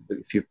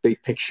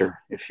big picture,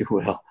 if you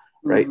will,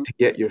 right? To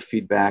get your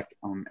feedback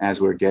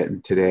as we're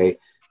getting today,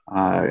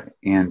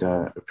 and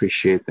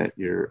appreciate that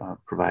you're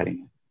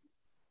providing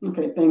it.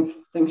 Okay, thanks,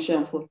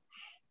 Chancellor.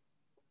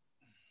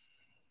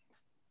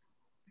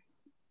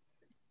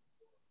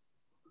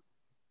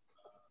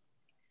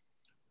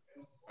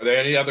 Are there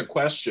any other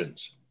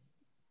questions?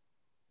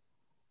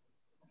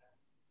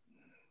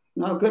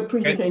 No, good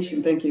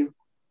presentation. Thank you.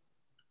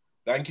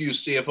 Thank you,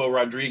 CFO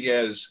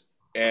Rodriguez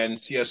and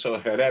CSO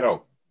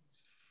Herrero.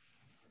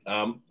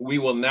 We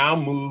will now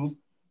move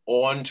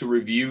on to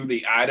review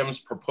the items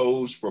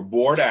proposed for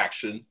board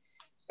action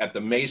at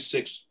the May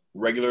 6th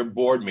regular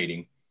board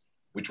meeting,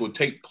 which will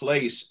take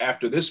place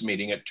after this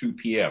meeting at 2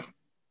 p.m.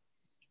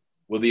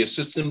 Will the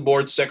Assistant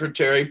Board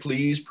Secretary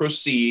please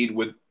proceed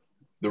with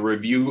the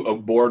review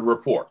of board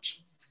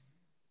reports?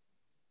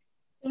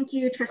 Thank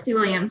you, Trustee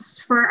Williams.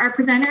 For our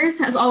presenters,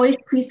 as always,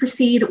 please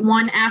proceed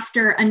one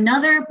after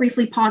another,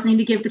 briefly pausing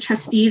to give the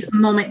trustees a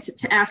moment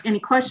to ask any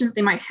questions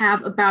they might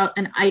have about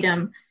an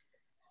item.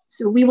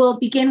 So we will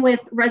begin with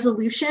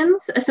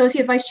resolutions.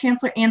 Associate Vice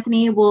Chancellor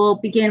Anthony will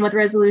begin with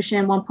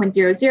resolution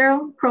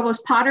 1.00.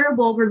 Provost Potter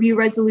will review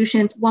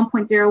resolutions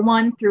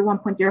 1.01 through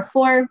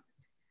 1.04.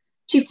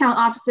 Chief Talent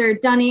Officer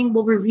Dunning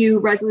will review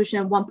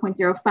resolution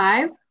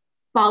 1.05,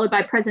 followed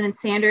by President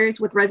Sanders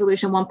with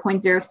resolution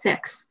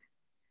 1.06.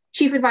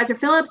 Chief Advisor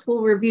Phillips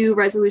will review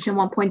resolution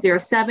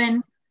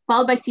 1.07,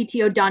 followed by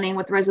CTO Dunning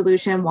with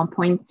resolution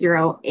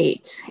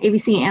 1.08.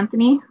 AVC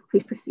Anthony,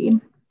 please proceed.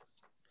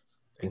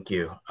 Thank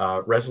you.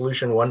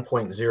 Resolution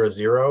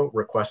 1.00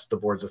 requests the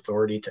board's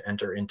authority to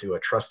enter into a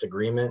trust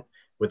agreement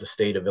with the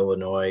State of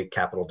Illinois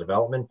Capital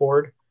Development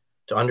Board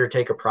to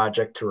undertake a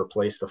project to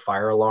replace the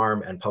fire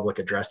alarm and public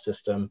address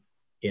system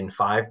in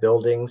 5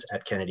 buildings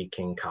at Kennedy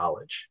King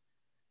College.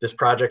 This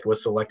project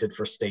was selected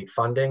for state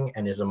funding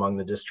and is among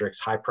the district's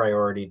high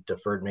priority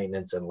deferred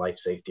maintenance and life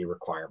safety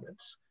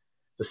requirements.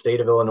 The state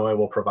of Illinois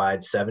will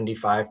provide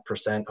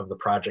 75% of the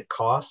project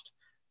cost,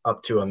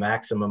 up to a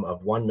maximum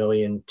of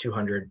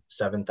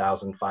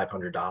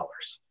 $1,207,500.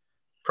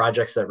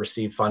 Projects that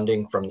receive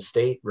funding from the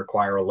state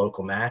require a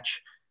local match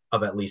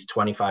of at least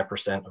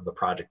 25% of the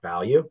project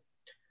value.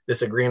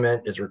 This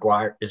agreement is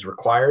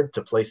required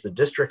to place the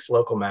district's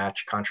local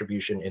match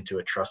contribution into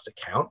a trust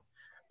account.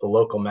 The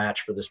local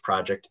match for this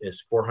project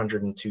is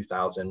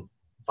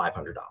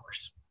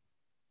 $402,500.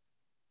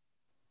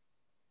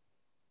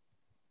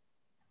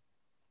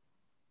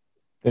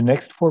 The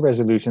next 4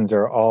 resolutions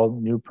are all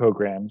new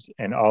programs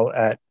and all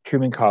at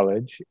Truman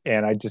College.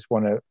 And I just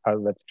want to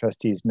let the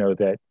trustees know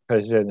that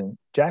President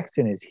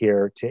Jackson is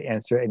here to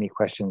answer any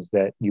questions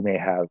that you may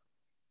have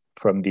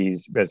from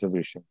these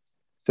resolutions.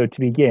 So to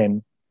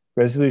begin,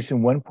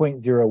 Resolution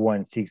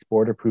 1.01 seeks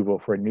board approval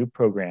for a new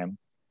program,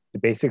 the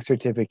Basic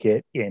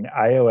Certificate in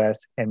iOS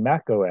and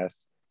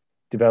macOS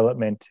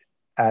development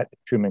at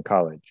Truman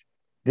College.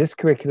 This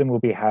curriculum will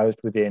be housed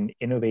within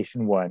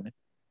Innovation One,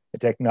 a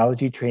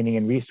technology training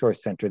and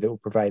resource center that will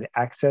provide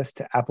access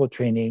to Apple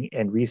training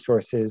and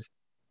resources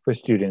for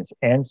students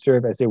and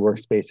serve as a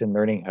workspace and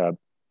learning hub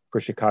for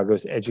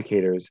Chicago's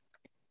educators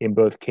in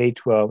both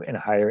K-12 and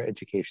higher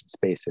education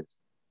spaces.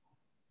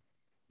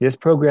 This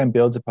program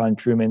builds upon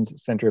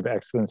Truman's Center of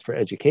Excellence for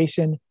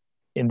Education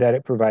in that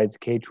it provides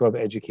K-12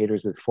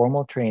 educators with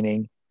formal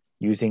training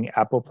using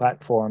Apple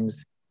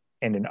platforms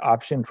and an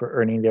option for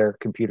earning their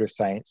computer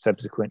science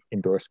subsequent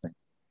endorsement.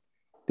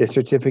 This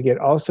certificate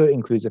also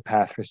includes a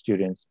path for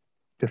students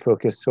to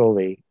focus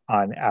solely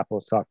on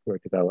Apple software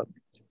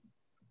development.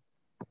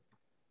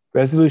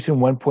 Resolution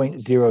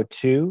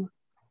 1.02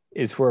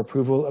 is for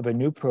approval of a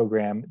new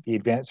program, the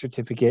Advanced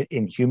Certificate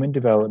in Human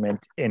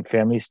Development and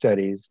Family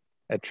Studies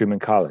at Truman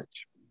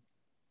College.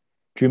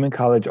 Truman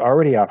College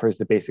already offers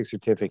the basic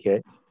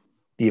certificate,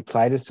 the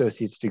Applied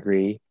Associate's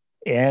degree,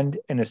 and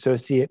an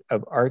Associate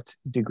of Arts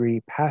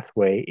degree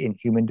pathway in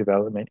Human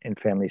Development and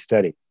Family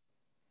Studies.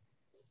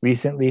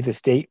 Recently, the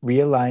state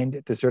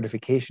realigned the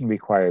certification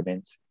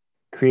requirements,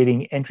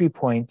 creating entry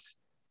points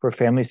for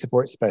family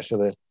support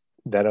specialists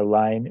that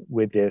align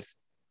with this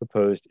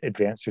proposed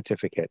advanced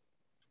certificate.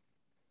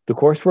 The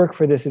coursework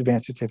for this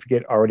advanced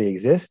certificate already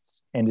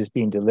exists and is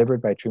being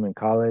delivered by Truman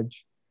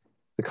College.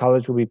 The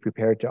college will be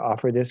prepared to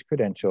offer this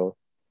credential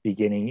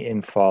beginning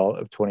in fall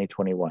of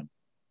 2021.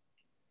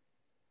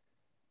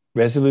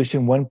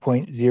 Resolution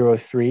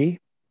 1.03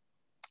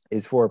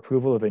 is for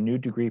approval of a new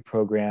degree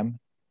program,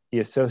 the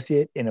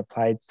Associate in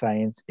Applied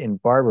Science in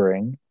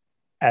Barbering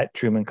at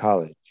Truman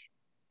College.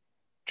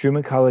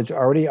 Truman College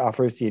already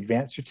offers the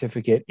Advanced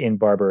Certificate in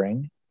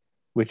Barbering,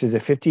 which is a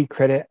 50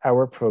 credit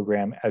hour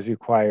program as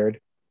required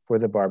for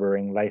the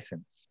barbering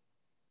license.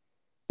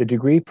 The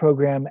degree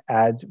program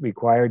adds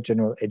required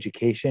general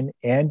education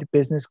and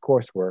business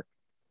coursework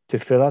to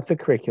fill out the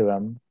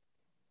curriculum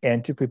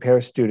and to prepare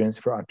students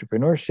for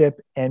entrepreneurship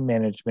and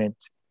management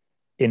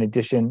in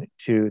addition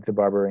to the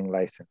barbering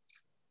license.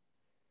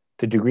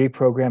 The degree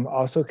program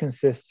also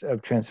consists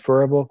of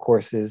transferable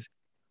courses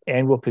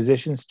and will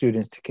position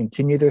students to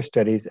continue their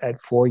studies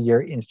at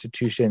four-year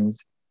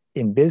institutions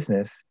in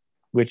business,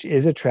 which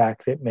is a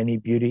track that many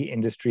beauty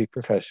industry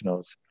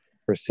professionals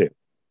pursue.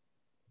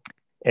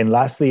 And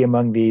lastly,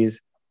 among these,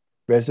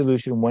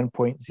 Resolution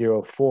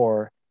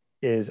 1.04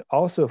 is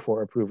also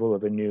for approval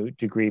of a new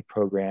degree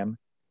program,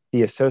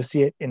 the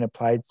Associate in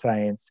Applied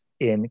Science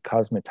in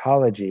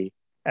Cosmetology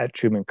at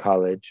Truman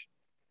College.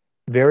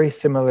 Very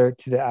similar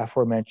to the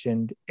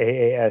aforementioned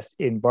AAS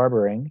in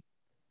Barbering,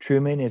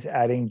 Truman is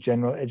adding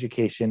general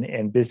education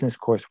and business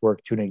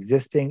coursework to an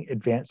existing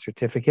advanced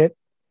certificate,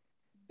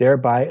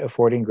 thereby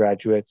affording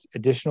graduates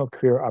additional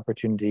career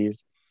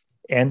opportunities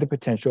and the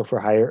potential for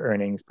higher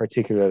earnings,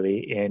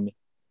 particularly in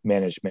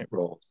management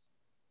roles.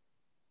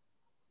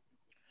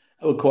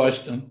 I have a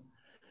question.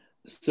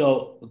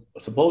 So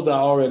suppose I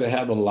already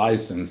have a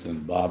license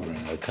in barbering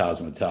or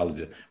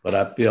cosmetology, but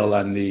I feel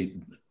I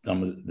need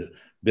some of the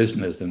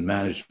business and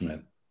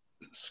management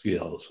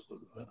skills.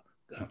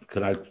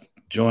 Could I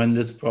join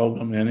this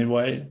program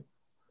anyway?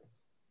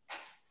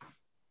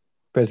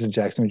 President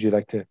Jackson, would you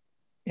like to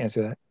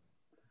answer that?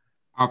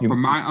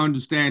 From my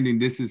understanding,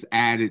 this is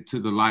added to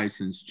the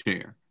license,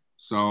 Chair.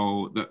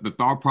 So the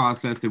thought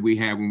process that we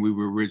had when we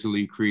were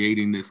originally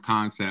creating this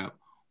concept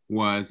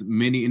was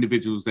many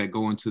individuals that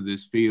go into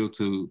this field,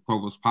 to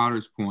Provost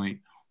Potter's point,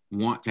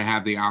 want to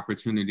have the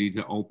opportunity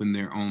to open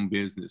their own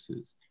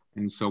businesses.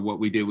 And so what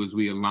we did was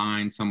we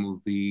aligned some of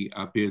the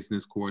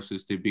business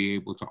courses to be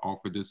able to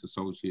offer this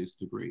associate's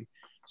degree.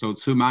 So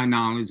to my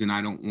knowledge, and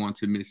I don't want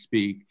to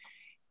misspeak,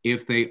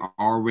 if they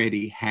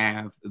already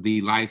have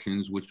the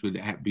license, which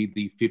would be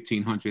the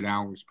 1,500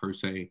 hours per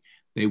se,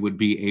 they would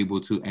be able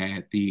to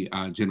add the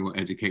general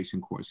education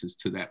courses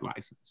to that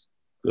license.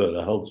 Good,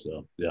 I hope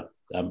so. Yeah,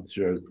 I'm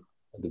sure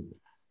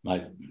a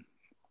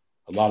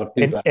lot of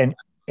people.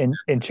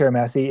 And Chair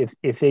Massey,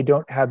 if they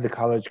don't have the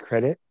college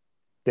credit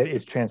that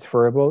is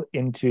transferable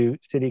into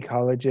city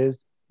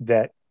colleges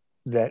that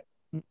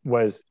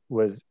was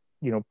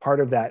part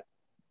of that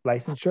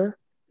licensure,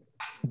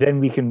 then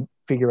we can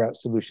figure out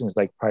solutions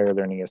like prior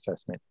learning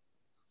assessment.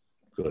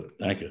 Good,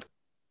 thank you.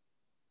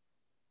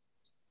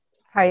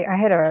 Hi, I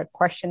had a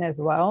question as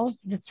well.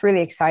 It's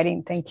really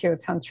exciting. Thank you.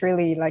 It sounds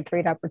really like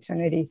great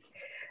opportunities.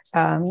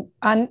 On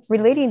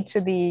relating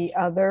to the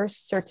other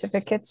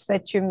certificates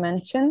that you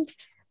mentioned,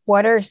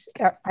 what are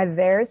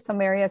there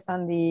some areas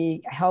on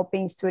the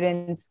helping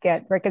students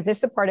get, right? Because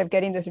there's a part of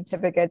getting the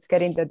certificates,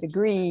 getting the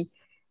degree.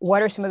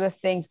 What are some of the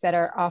things that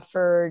are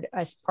offered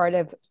as part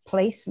of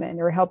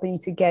placement or helping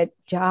to get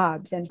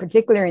jobs, and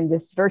particularly in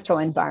this virtual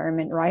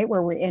environment, right,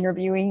 where we're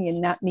interviewing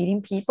and not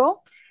meeting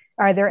people?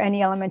 Are there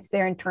any elements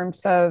there in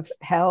terms of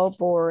help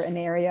or an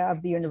area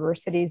of the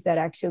universities that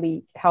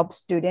actually help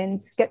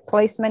students get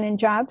placement in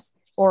jobs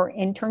or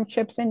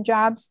internships in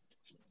jobs?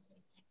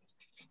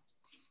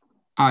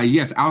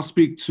 Yes, I'll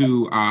speak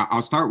to,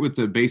 I'll start with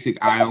the basic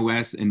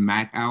iOS and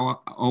Mac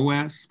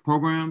OS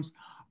programs.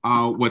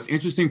 What's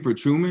interesting for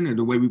Truman and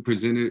the way we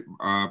presented,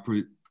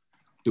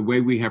 the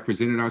way we have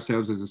presented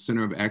ourselves as a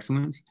center of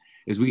excellence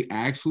is we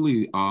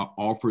actually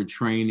offer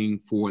training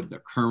for the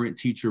current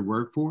teacher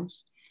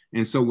workforce.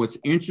 And so what's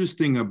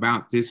interesting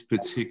about this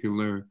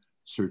particular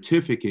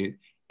certificate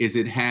is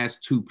it has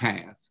two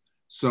paths.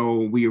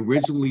 So we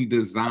originally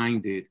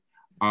designed it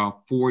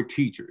for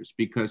teachers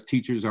because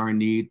teachers are in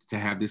need to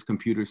have this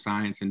computer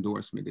science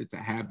endorsement, and to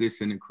have this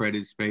in a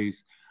credit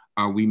space.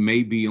 We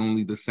may be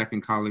only the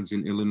second college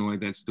in Illinois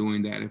that's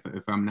doing that,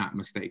 if I'm not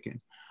mistaken.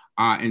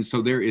 And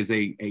so there is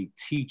a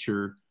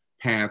teacher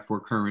path for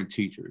current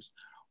teachers.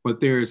 But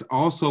there is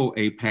also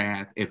a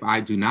path, if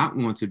I do not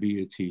want to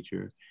be a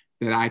teacher,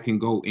 that I can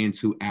go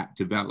into app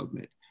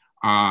development.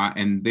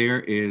 And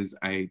there is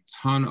a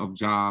ton of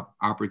job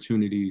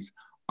opportunities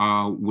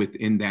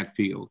within that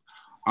field.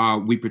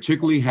 We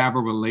particularly have a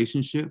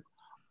relationship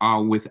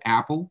with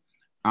Apple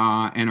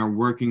and are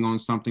working on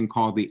something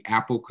called the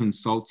Apple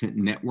Consultant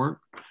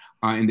Network.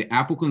 And the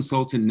Apple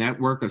Consultant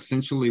Network,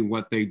 essentially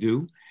what they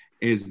do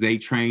is they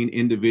train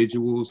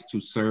individuals to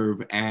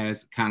serve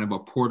as kind of a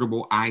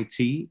portable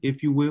IT,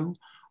 if you will,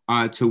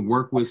 to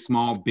work with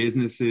small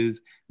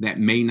businesses that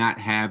may not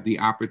have the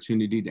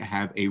opportunity to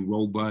have a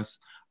robust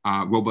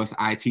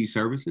IT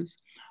services.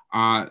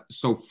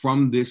 So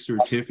from this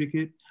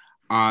certificate,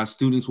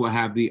 students will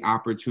have the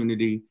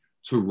opportunity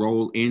to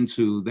roll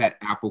into that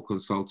Apple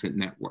Consultant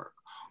Network.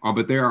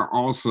 But there are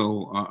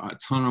also a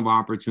ton of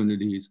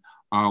opportunities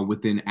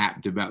within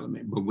app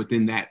development. But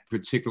within that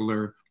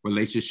particular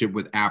relationship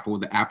with Apple,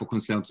 the Apple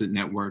Consultant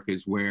Network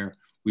is where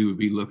we would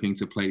be looking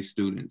to place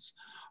students.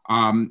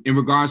 In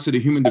regards to the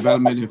Human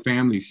Development and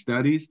Family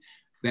Studies,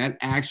 that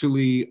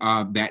actually,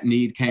 that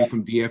need came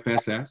from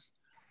DFSS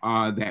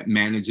that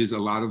manages a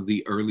lot of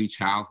the early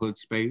childhood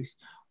space.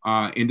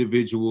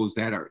 Individuals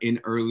that are in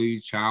early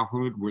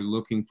childhood, we're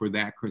looking for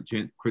that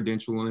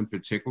credential in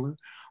particular.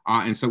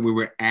 And so we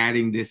were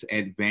adding this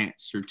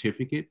advanced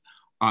certificate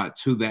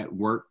to that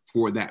work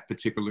for that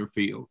particular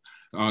field.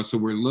 So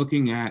we're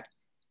looking at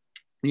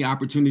the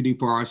opportunity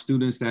for our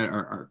students that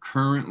are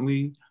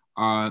currently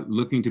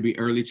looking to be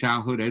early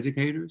childhood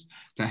educators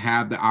to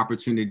have the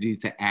opportunity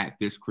to add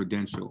this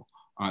credential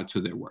to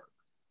their work.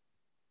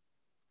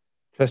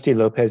 Trustee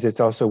Lopez, it's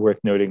also worth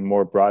noting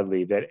more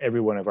broadly that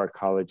every one of our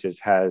colleges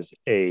has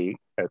a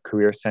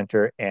career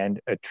center and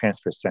a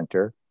transfer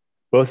center,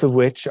 both of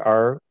which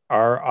are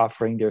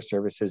offering their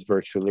services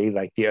virtually,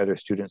 like the other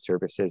student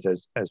services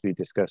as we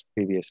discussed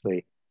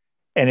previously.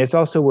 And it's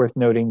also worth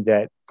noting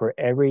that for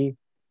every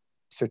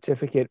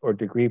certificate or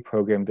degree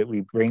program that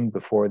we bring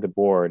before the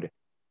board,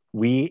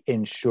 we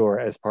ensure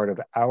as part of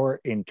our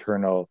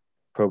internal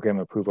program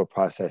approval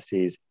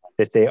processes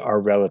that they are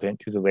relevant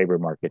to the labor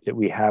market, that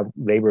we have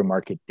labor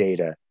market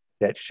data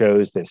that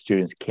shows that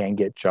students can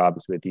get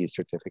jobs with these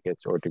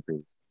certificates or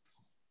degrees.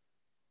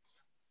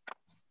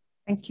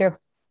 Thank you.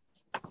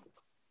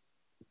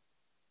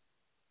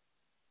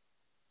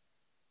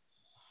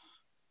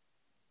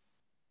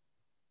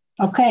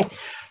 Okay.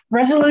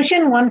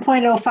 Resolution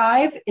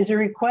 1.05 is a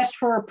request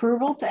for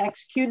approval to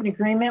execute an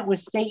agreement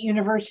with State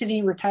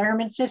University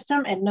Retirement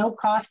System at no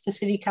cost to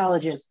city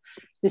colleges.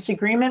 This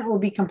agreement will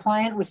be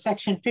compliant with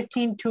Section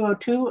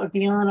 15202 of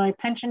the Illinois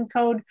Pension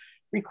Code,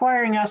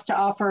 requiring us to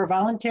offer a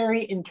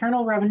voluntary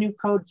Internal Revenue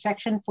Code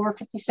Section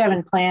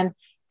 457 plan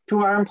to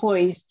our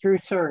employees through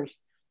SERS.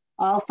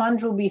 All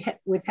funds will be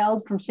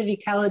withheld from city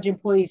college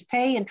employees'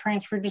 pay and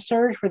transferred to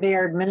SERS, where they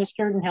are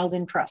administered and held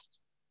in trust.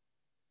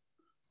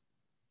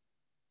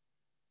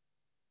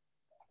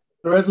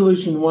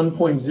 Resolution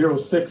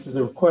 1.06 is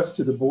a request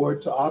to the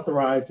board to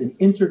authorize an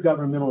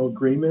intergovernmental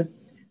agreement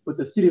with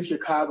the City of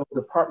Chicago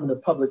Department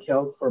of Public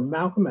Health for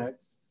Malcolm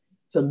X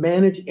to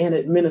manage and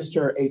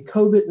administer a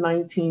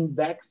COVID-19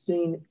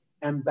 vaccine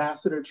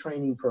ambassador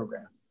training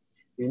program.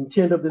 The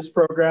intent of this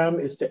program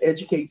is to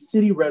educate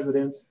city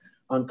residents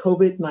on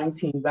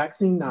COVID-19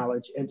 vaccine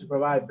knowledge and to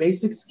provide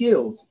basic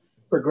skills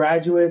for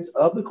graduates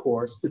of the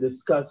course to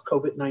discuss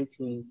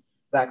COVID-19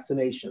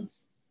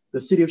 vaccinations. The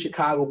City of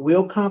Chicago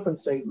will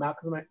compensate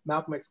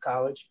Malcolm X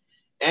College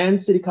and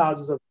City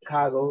Colleges of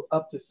Chicago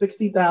up to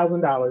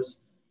 $60,000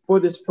 for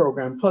this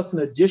program, plus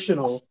an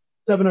additional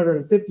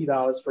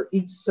 $750 for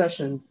each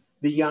session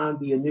beyond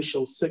the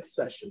initial 6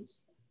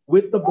 sessions.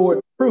 With the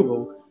board's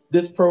approval,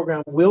 this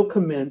program will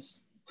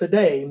commence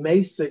today,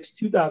 May 6,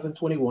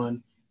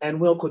 2021, and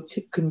will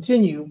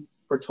continue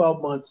for 12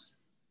 months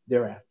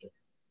thereafter.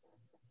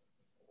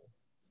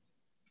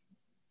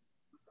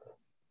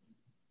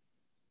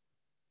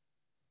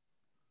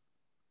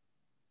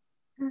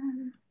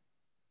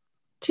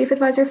 Chief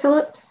Advisor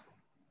Phillips.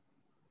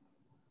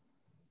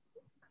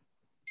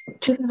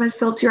 Chief Advisor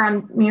Phillips, you're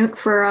on mute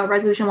for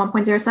resolution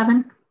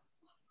 1.07.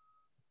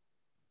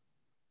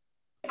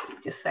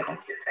 Just a second.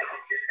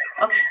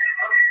 Okay.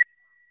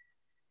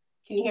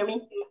 Can you hear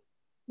me?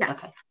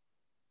 Yes. Okay.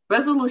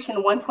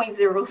 Resolution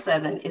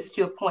 1.07 is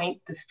to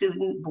appoint the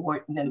student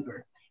board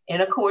member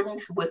in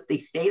accordance with the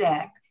state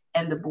act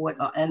and the board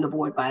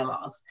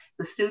bylaws.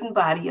 The student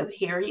body of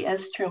Harry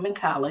S. Truman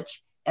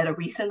College at a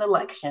recent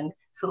election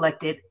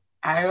selected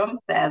Iram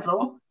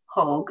Basil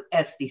Hogue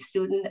as the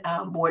student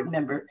board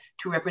member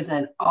to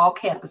represent all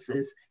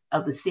campuses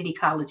of the City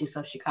Colleges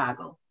of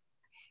Chicago.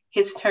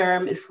 His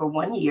term is for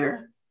 1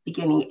 year,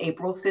 beginning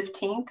April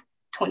 15th,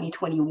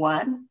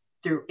 2021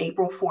 through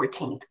April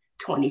 14th,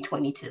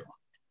 2022.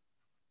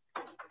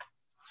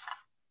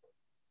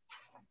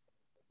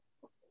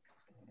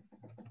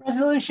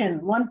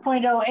 Resolution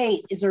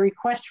 1.08 is a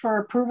request for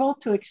approval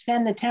to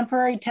extend the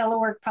temporary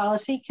telework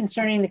policy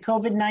concerning the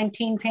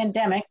COVID-19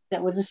 pandemic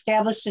that was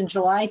established in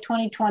July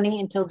 2020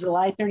 until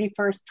July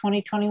 31st,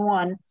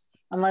 2021,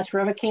 unless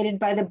revocated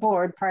by the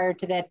board prior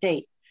to that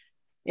date.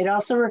 It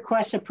also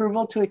requests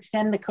approval to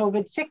extend the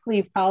COVID sick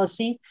leave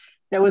policy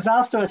that was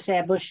also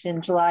established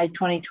in July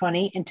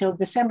 2020 until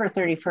December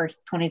 31st,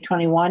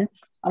 2021,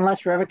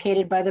 unless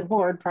revocated by the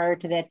board prior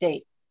to that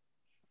date.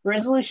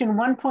 Resolution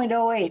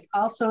 1.08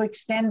 also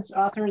extends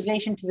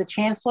authorization to the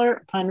Chancellor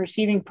upon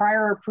receiving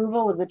prior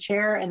approval of the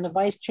Chair and the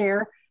Vice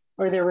Chair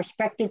or their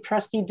respective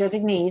trustee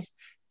designees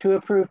to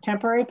approve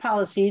temporary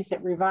policies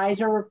that revise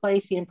or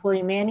replace the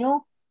Employee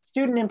Manual,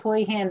 Student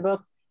Employee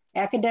Handbook,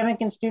 Academic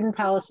and Student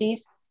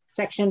Policies,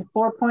 Section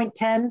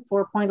 4.10,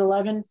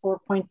 4.11,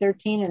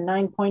 4.13, and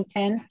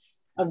 9.10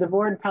 of the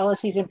Board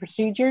Policies and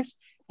Procedures,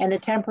 and a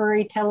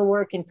temporary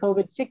telework and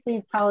COVID sick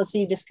leave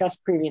policy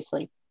discussed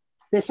previously.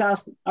 This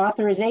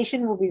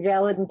authorization will be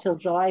valid until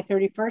July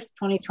 31st,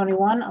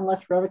 2021,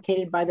 unless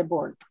revocated by the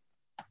board.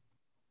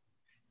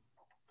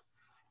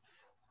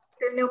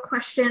 There are no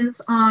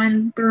questions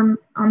on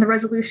the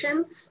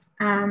resolutions.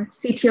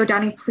 CTO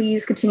Donnie,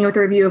 please continue with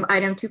the review of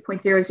item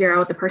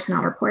 2.00, the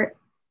personnel report.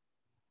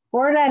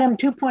 Board item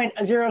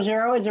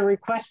 2.00 is a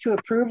request to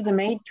approve the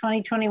May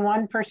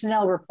 2021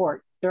 personnel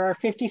report. There are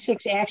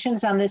 56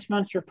 actions on this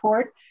month's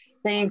report.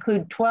 They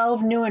include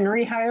 12 new and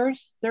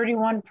rehires,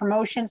 31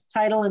 promotions,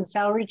 title and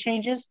salary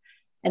changes,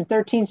 and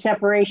 13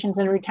 separations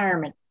and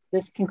retirement.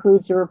 This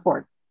concludes the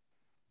report.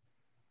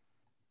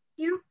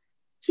 Thank you.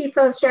 Chief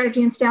of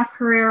Strategy and Staff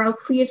Herrero,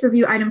 please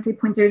review item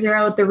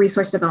 3.00, the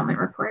resource development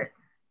report.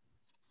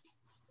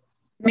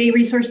 May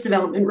Resource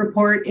Development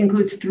Report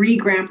includes 3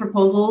 grant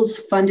proposals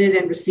funded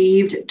and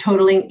received,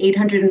 totaling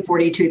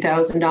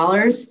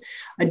 $842,000.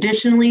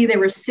 Additionally, there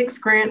were 6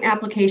 grant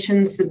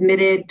applications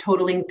submitted,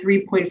 totaling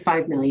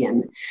 $3.5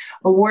 million.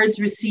 Awards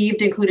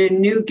received include a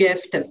new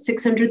gift of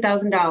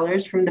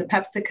 $600,000 from the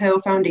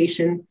PepsiCo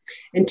Foundation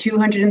and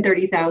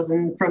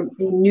 $230,000 from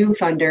a new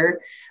funder,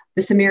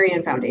 the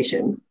Sumerian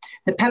Foundation.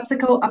 The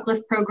PepsiCo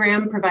Uplift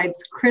Program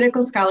provides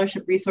critical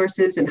scholarship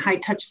resources and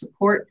high-touch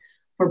support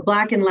for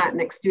Black and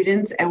Latinx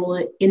students and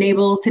will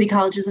enable City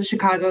Colleges of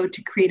Chicago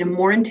to create a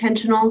more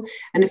intentional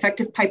and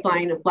effective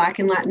pipeline of Black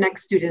and Latinx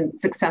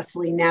students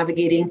successfully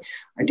navigating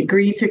our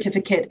degree,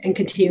 certificate, and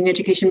continuing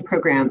education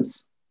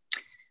programs.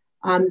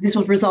 This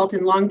will result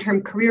in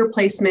long-term career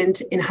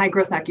placement in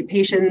high-growth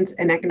occupations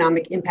and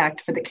economic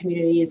impact for the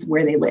communities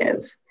where they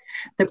live.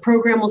 The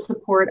program will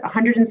support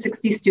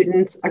 160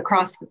 students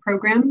across the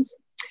programs,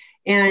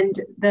 and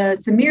the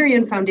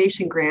Sumerian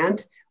Foundation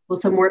grant will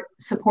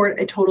support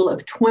a total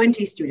of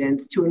 20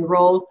 students to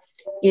enroll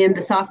in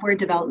the Software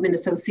Development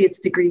Associate's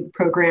degree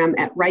program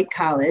at Wright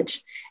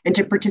College and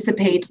to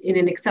participate in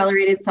an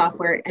accelerated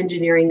software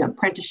engineering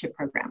apprenticeship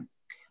program.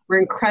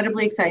 We're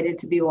incredibly excited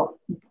to be able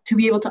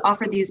to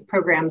offer these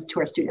programs to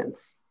our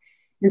students.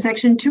 In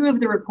section 2 of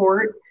the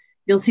report,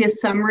 you'll see a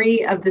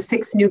summary of the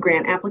 6 new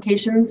grant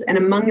applications, and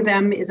among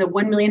them is a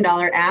 $1 million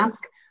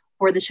ask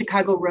for the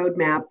Chicago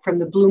Roadmap from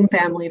the Bloom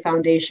Family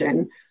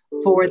Foundation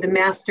for the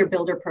Master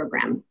Builder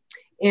Program.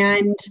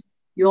 And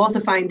you'll also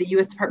find the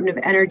U.S. Department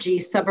of Energy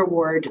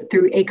subaward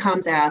through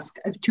ACOM's ask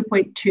of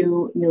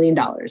 $2.2 million.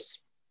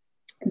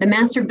 The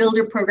Master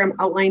Builder Program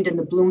outlined in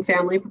the Bloom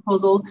Family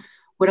proposal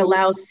would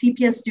allow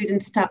CPS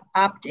students to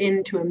opt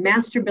into a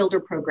Master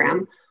Builder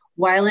Program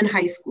while in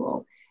high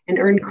school and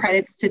earn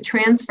credits to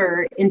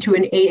transfer into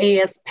an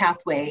AAS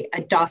pathway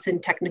at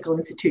Dawson Technical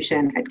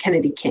Institution at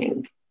Kennedy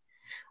King.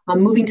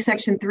 Moving to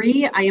section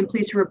 3, I am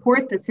pleased to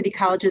report that City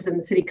Colleges and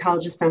the City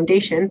Colleges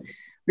Foundation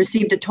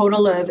received a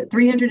total of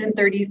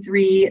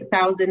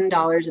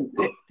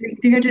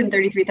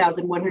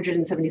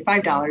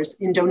 $333,175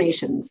 in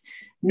donations.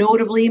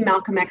 Notably,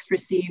 Malcolm X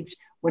received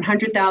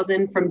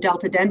 $100,000 from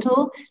Delta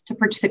Dental to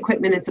purchase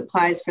equipment and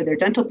supplies for their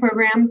dental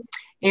program,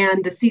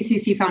 and the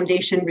CCC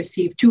Foundation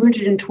received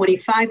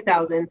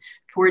 $225,000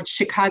 towards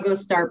Chicago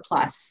Star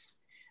Plus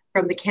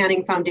from the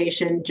Canning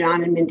Foundation,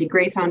 John and Mindy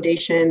Gray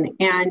Foundation,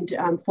 and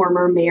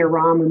former Mayor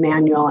Rahm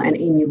Emanuel and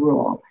Amy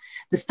Rule.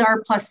 The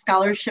Star Plus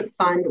Scholarship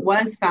Fund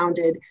was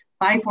founded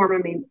by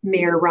former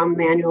Mayor Rahm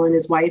Emanuel and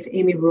his wife,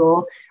 Amy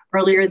Rule,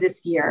 earlier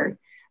this year.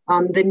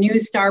 The new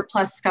Star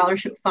Plus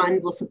Scholarship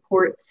Fund will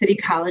support City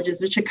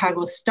Colleges of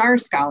Chicago Star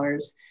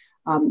Scholars,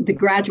 the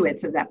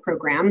graduates of that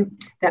program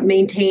that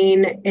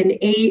maintain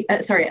a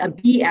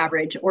B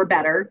average or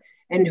better,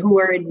 and who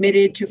are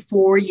admitted to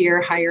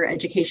 4-year higher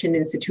education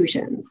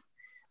institutions.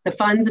 The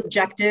fund's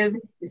objective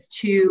is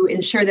to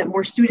ensure that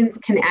more students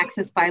can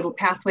access viable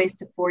pathways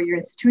to 4-year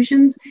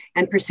institutions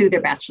and pursue their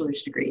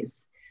bachelor's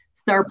degrees.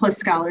 Star Plus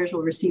scholars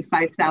will receive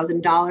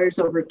 $5,000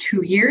 over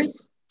 2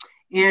 years.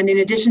 And in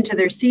addition to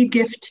their seed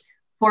gift,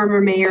 former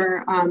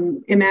Mayor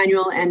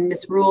Emanuel and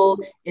Ms. Rule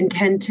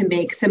intend to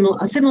make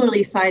a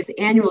similarly sized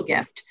annual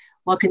gift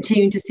while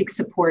continuing to seek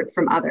support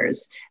from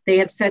others. They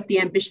have set the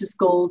ambitious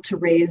goal to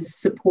raise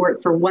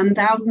support for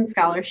 1,000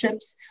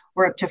 scholarships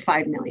or up to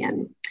 $5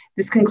 million.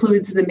 This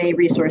concludes the May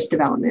Resource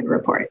Development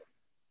Report.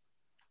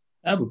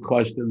 I have a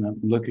question. I'm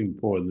looking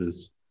for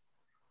this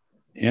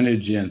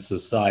Energy and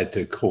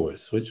Society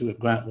course. Which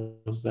grant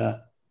was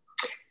that?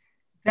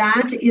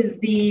 That is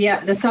the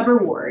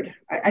sub-award.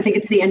 I think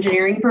it's the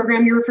engineering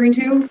program you're referring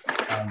to.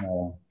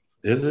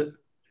 Is it?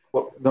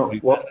 Well, no.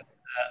 Well,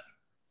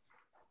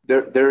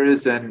 there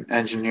is an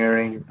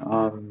engineering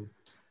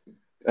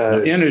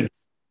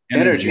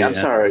energy. I'm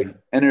sorry,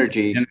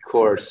 energy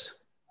course.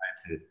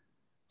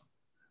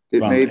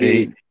 It may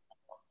be.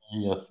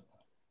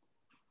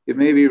 It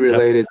may be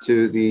related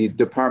to the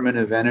Department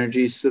of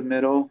Energy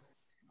submittal.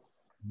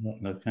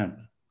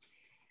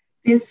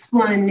 This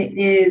one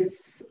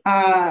is,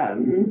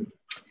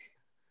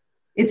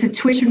 it's a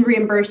tuition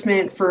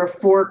reimbursement for a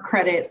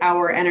 4-credit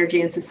hour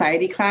energy and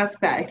society class.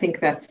 That I think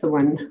that's the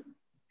one.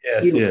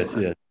 Yes.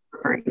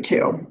 Referring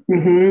to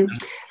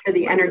for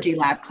the energy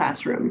lab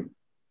classroom.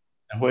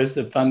 And where's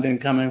the funding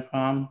coming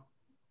from?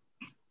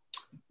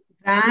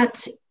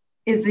 That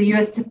is the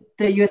U.S.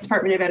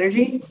 Department of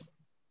Energy.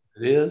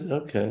 It is?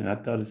 Okay. I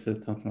thought it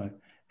said something like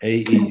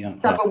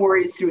AEM.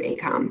 Sub-award is through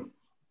AECOM.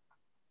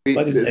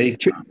 What is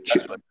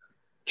AECOM?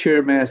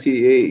 Chair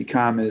Massey,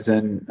 AECOM is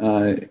an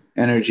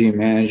energy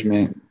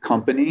management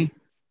company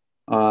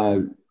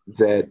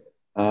that,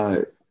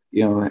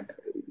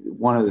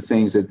 one of the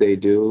things that they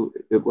do,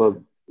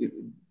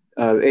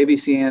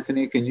 ABC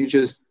Anthony, can you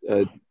just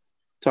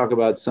talk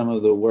about some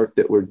of the work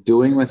that we're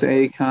doing with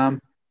AECOM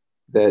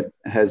that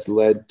has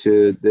led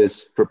to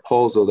this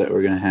proposal that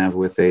we're going to have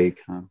with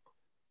AECOM?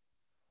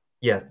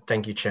 Yeah,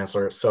 thank you,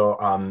 Chancellor. So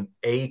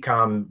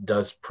AECOM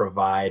does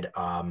provide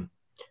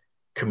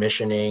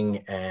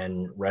commissioning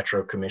and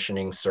retro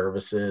commissioning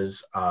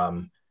services.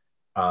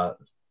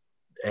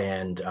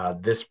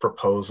 This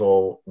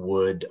proposal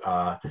would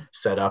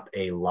set up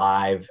a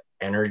live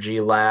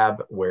energy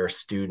lab where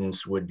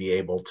students would be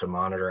able to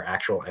monitor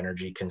actual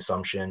energy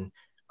consumption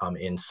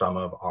in some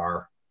of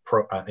our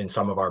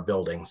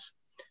buildings.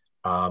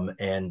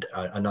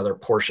 Another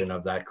portion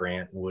of that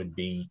grant would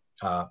be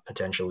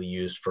potentially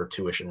used for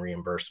tuition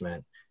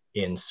reimbursement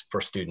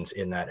for students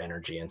in that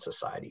energy and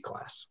society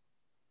class.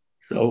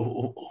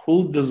 So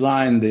who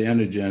designed the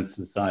Energy and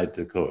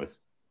Society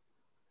course?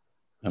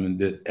 I mean,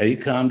 did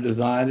AECOM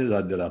design it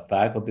or did our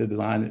faculty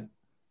design it?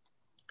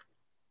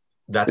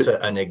 That's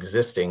an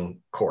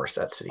existing course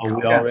at City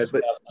College.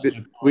 But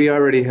we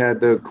already had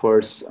the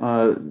course,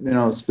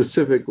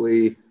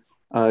 specifically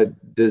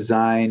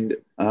designed,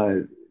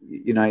 I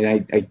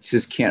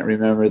just can't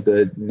remember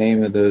the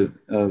name of the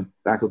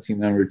faculty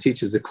member who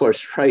teaches the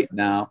course right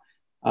now,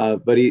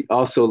 but he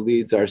also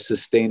leads our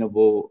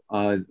sustainable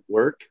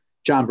work.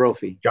 John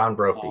Brophy.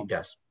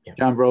 Yes. Yeah.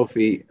 John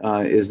Brophy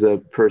is the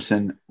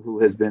person who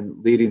has been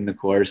leading the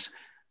course,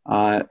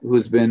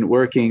 who's been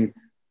working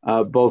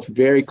both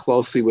very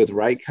closely with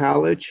Wright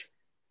College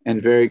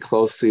and very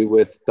closely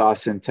with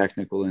Dawson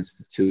Technical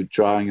Institute,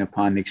 drawing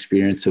upon the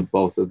experience of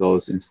both of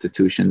those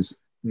institutions,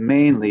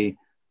 mainly,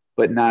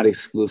 but not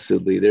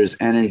exclusively. There's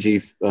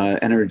energy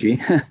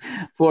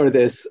for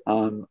this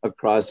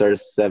across our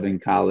 7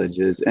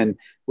 colleges. And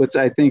what's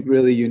I think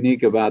really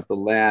unique about the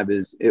lab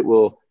is it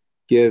will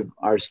give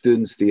our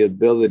students the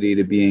ability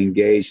to be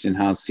engaged in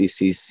how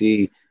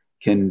CCC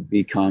can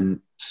become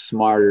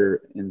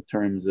smarter in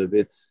terms of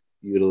its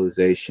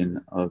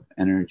utilization of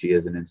energy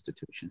as an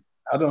institution.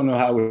 I don't know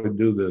how we would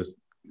do this,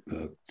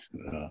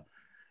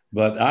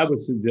 but I would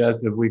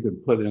suggest if we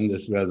could put in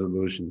this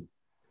resolution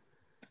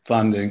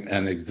funding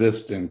an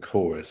existing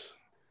course,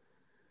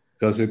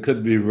 because it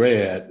could be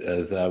read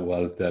as I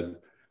was that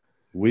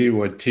we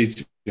were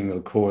teaching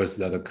a course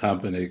that a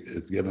company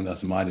is giving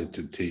us money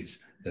to teach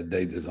that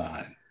they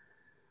designed.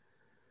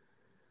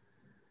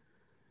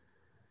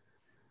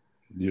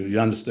 Do you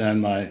understand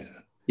my?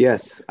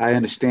 Yes, I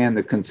understand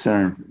the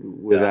concern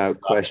without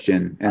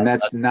question, and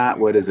that's not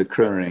what is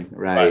occurring,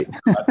 right?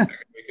 I think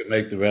we can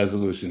make the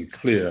resolution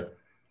clear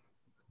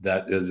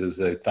that it is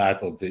a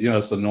faculty,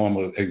 it's a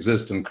normal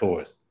existing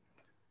course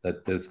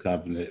that this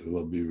company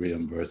will be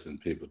reimbursing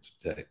people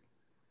to take.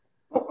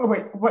 Oh,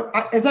 wait,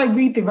 as I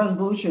read the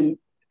resolution,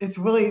 it's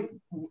really,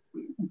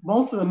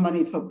 most of the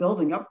money is for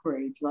building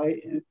upgrades, right?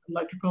 And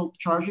electrical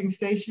charging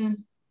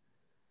stations.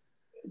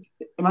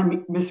 Am I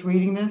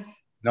misreading this?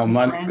 No,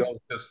 money goes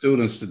to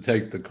students to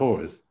take the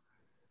course.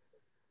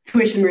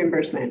 Tuition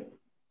reimbursement.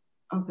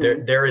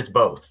 Okay. There is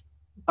both.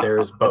 There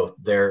is both.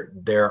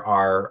 There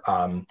are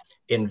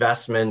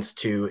investments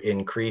to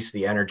increase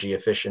the energy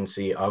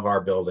efficiency of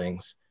our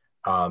buildings.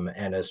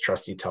 And as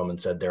Trustee Tillman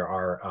said, there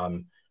are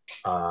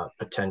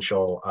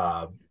potential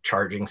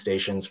charging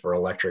stations for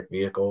electric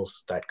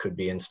vehicles that could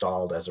be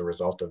installed as a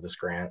result of this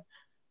grant,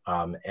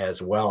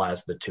 as well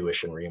as the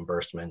tuition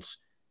reimbursements,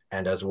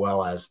 and as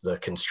well as the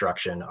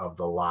construction of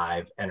the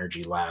live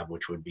energy lab,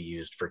 which would be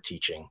used for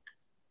teaching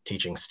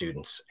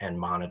students and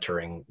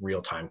monitoring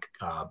real-time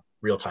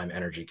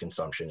energy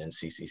consumption in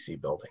CCC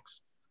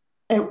buildings.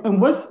 And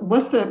what's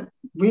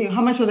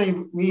how much are they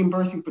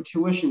reimbursing for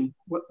tuition?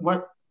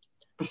 What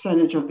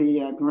percentage of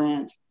the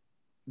grant?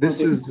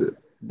 This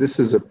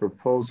is a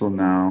proposal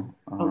now.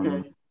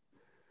 Okay.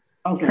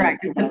 Okay.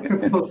 Correct. It's a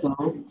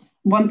proposal.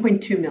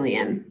 1.2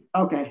 million.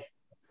 Okay.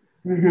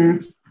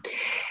 Mm-hmm.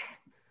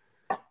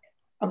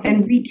 Okay.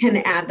 And we can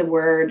add the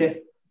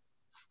word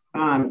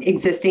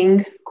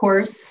existing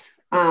course.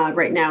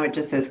 Right now it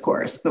just says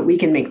course, but we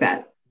can make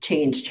that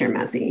change, Chair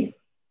Massey.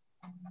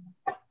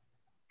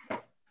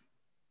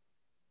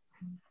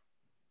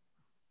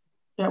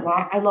 Yeah,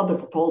 well, I love the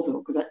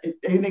proposal because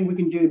anything we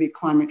can do to be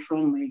climate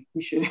friendly,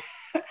 we should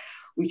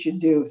we should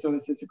do. So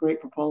it's a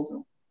great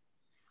proposal.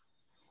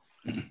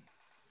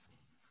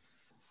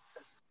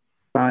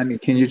 Bonnie,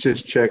 can you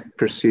just check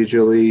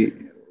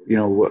procedurally,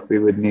 what we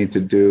would need to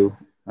do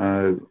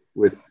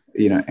with,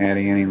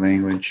 adding any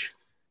language?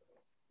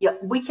 Yeah,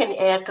 we can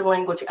add the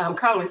language.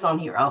 Carla's on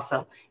here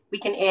also. We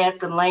can add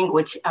the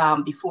language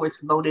before it's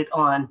voted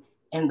on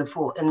in the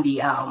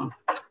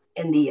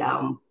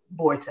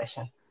board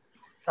session.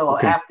 So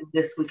okay. After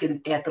this, we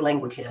can add the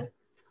language in.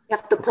 You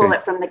have to pull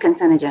it from the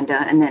consent agenda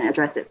and then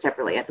address it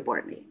separately at the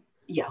board meeting.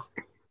 Yeah.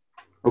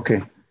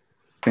 Okay.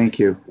 Thank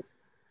you.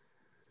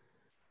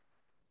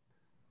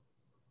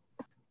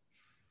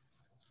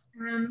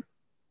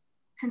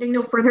 Pending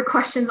no further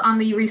questions on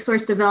the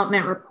resource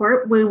development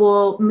report, we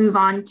will move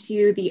on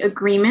to the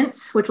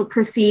agreements, which will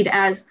proceed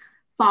as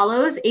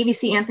follows.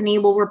 ABC Anthony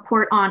will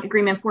report on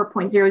agreement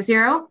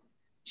 4.00.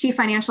 Chief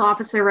Financial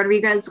Officer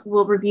Rodriguez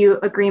will review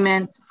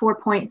agreements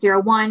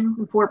 4.01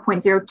 and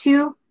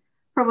 4.02.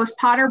 Provost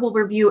Potter will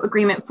review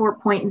agreement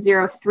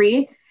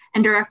 4.03,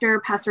 and Director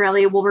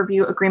Passarelli will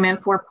review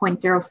agreement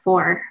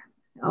 4.04.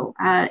 So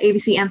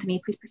ABC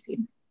Anthony, please proceed.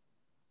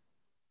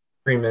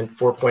 Agreement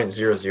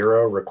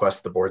 4.00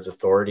 requests the board's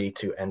authority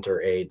to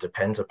enter a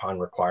depends upon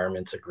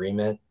requirements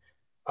agreement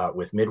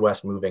with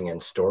Midwest Moving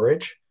and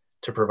Storage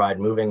to provide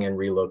moving and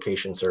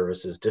relocation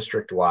services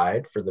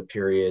district-wide for the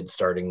period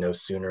starting no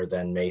sooner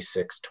than May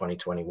 6,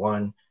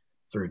 2021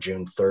 through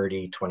June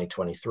 30,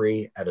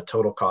 2023 at a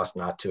total cost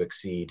not to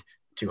exceed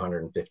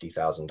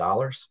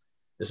 $250,000.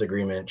 This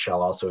agreement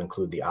shall also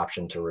include the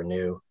option to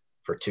renew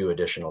for 2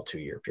 additional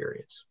 2-year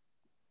periods.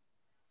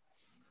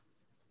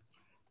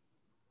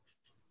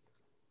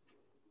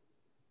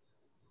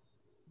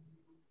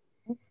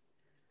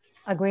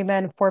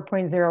 Agreement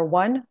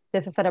 4.01.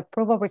 This is an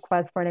approval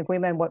request for an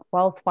agreement with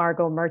Wells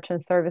Fargo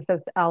Merchant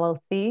Services,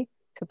 LLC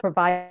to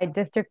provide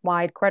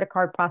district-wide credit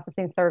card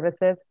processing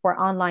services for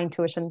online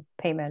tuition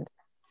payments.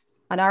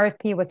 An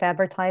RFP was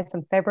advertised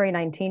on February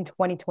 19,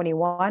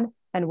 2021,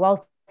 and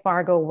Wells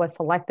Fargo was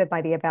selected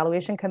by the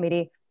evaluation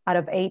committee out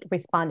of 8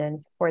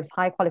 respondents for its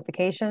high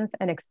qualifications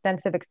and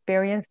extensive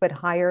experience with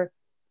higher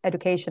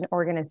education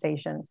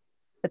organizations.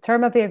 The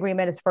term of the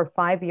agreement is for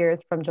 5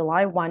 years from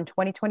July 1,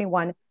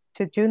 2021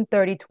 to June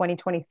 30,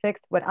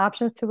 2026, with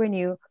options to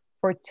renew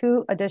for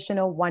 2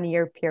 additional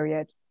 1-year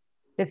periods.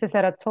 This is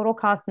at a total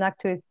cost not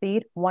to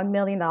exceed $1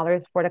 million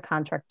for the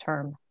contract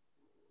term.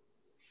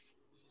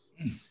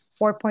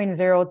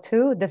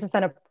 4.02, this is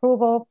an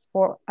approval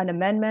for an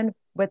amendment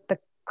with the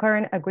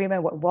current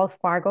agreement with Wells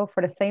Fargo for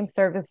the same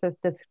services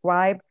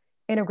described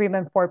in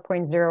agreement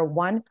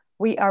 4.01.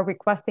 We are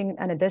requesting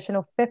an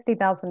additional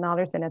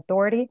 $50,000 in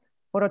authority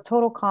for a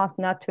total cost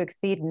not to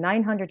exceed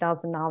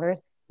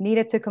 $900,000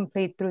 needed to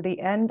complete through the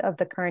end of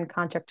the current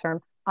contract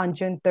term on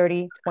June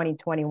 30,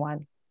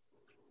 2021.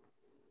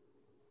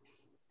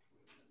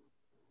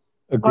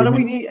 Why do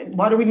we need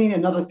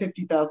another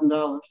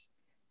 $50,000?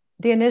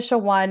 The initial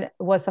one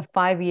was a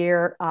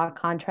 5-year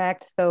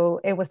contract,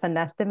 so it was an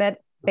estimate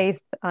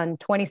based on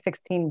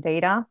 2016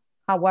 data.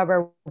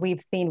 However, we've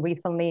seen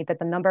recently that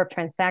the number of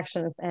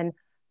transactions and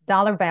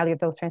dollar value of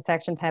those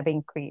transactions have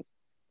increased.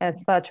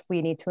 As such,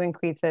 we need to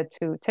increase it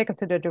to take us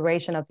to the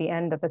duration of the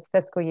end of this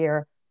fiscal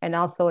year. And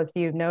also, as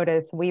you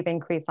notice, we've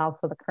increased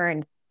also the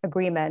current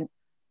agreement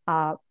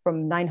from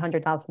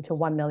 $900,000 to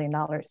 $1 million.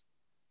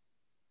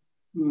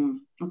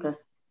 Okay.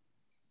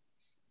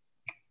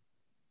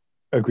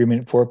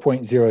 Agreement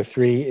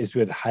 4.03 is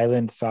with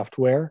Highland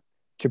Software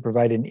to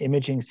provide an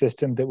imaging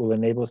system that will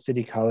enable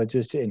city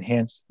colleges to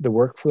enhance the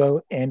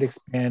workflow and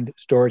expand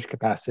storage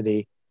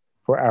capacity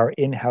for our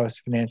in-house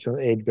financial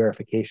aid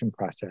verification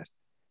process.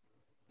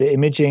 The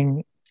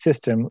imaging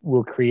system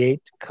will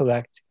create,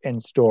 collect,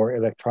 and store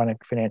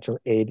electronic financial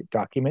aid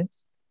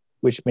documents,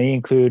 which may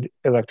include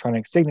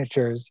electronic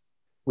signatures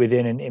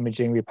within an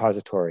imaging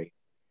repository.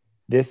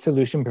 This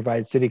solution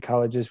provides city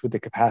colleges with the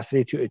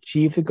capacity to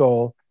achieve the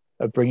goal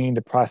of bringing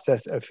the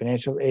process of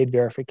financial aid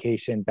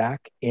verification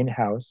back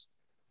in-house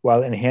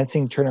while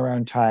enhancing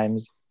turnaround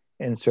times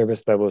and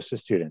service levels to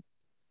students.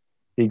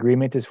 The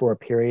agreement is for a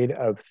period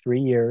of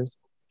 3 years,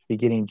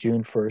 beginning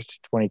June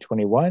 1st,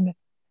 2021,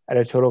 at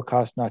a total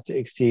cost not to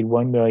exceed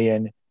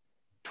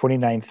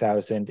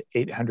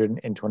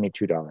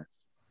 $1,029,822.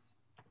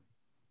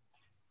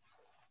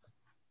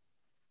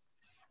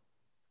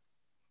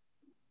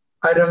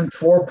 Item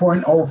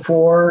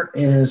 4.04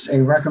 is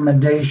a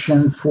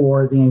recommendation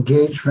for the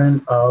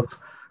engagement of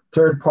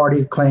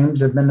third-party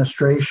claims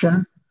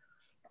administration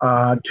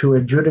to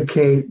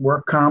adjudicate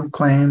work comp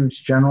claims,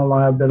 general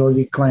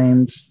liability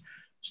claims,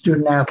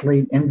 student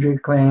athlete injury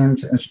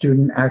claims, and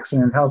student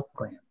accident health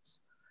claims.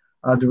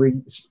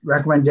 The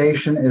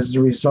recommendation is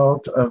the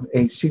result of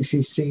a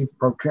CCC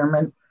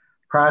procurement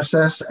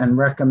process and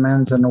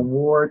recommends an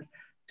award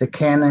to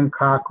Cannon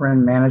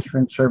Cochran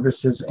Management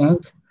Services,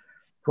 Inc.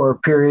 for a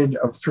period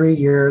of 3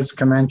 years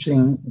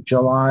commencing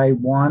July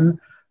 1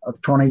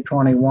 of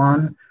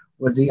 2021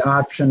 with the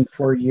option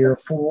for year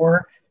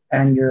 4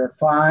 and year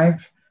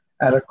 5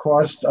 at a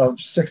cost of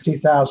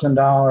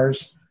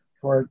 $60,000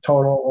 for a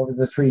total over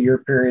the 3-year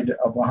period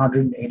of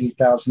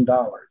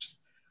 $180,000.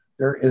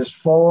 There is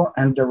full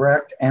and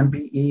direct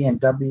MBE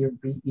and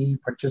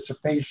WBE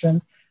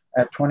participation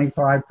at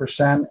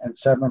 25% and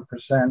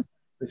 7%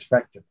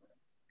 respectively.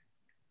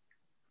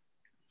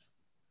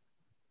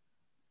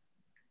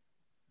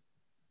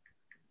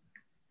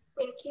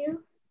 Thank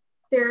you.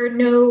 There are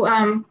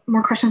no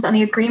more questions on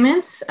the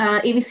agreements.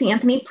 ABC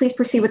Anthony, please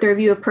proceed with the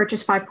review of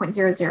Purchase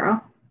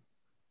 5.00.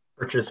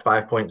 Purchase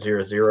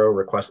 5.00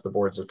 requests the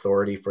board's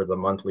authority for the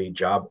monthly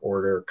job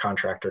order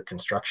contractor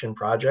construction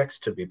projects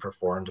to be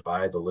performed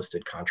by the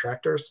listed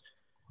contractors.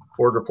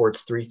 Board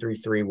reports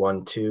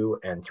 33312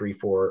 and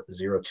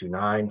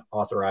 34029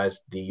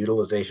 authorized the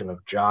utilization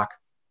of JOC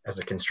as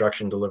a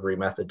construction delivery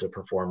method to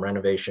perform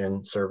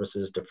renovation,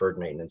 services, deferred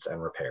maintenance,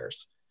 and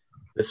repairs.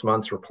 This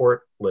month's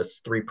report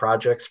lists 3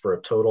 projects for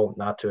a total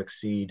not to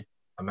exceed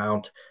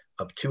amount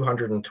of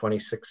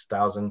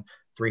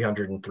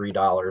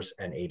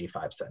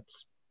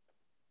 $226,303.85.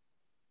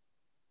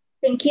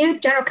 Thank you.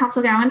 General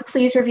Counsel Gowan,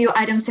 please review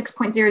item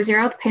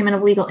 6.00, the payment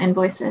of legal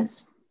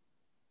invoices.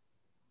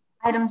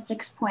 Item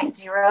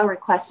 6.0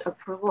 requests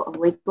approval of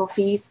legal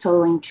fees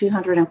totaling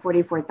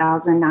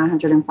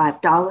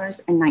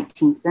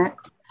 $244,905.19.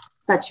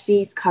 Such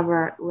fees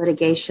cover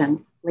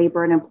litigation,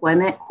 labor and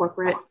employment,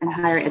 corporate, and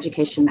higher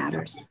education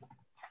matters.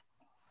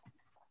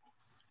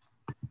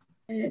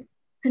 Pending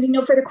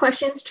no further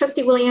questions,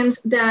 Trustee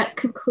Williams, that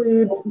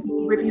concludes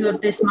the review of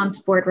this month's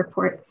board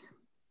reports.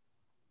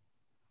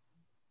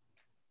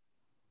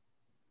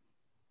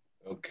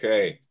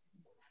 Okay.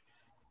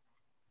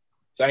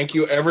 Thank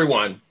you,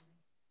 everyone.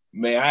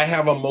 May I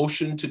have a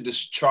motion to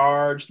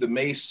discharge the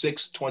May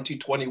 6,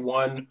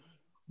 2021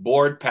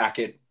 board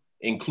packet,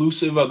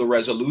 inclusive of the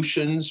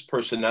resolutions,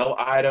 personnel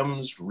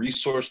items,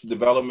 resource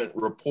development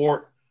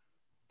report,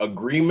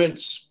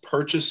 agreements,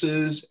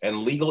 purchases,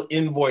 and legal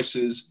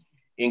invoices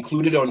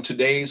included on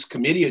today's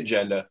committee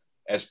agenda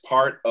as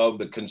part of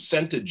the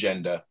consent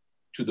agenda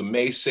to the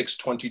May 6,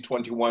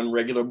 2021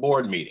 regular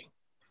board meeting.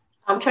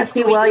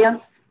 Trustee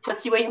Williams.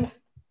 Trustee Williams.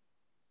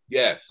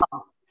 Yes.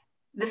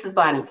 This is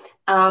Bonnie.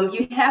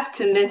 You have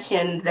to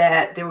mention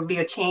that there will be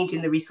a change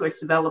in the resource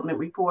development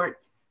report.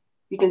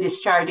 You can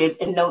discharge it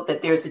and note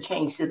that there's a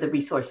change to the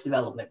resource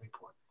development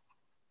report.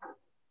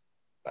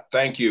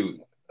 Thank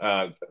you.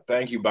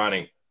 Thank you,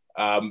 Bonnie.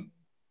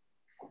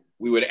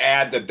 We would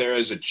add that there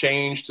is a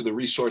change to the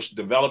resource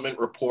development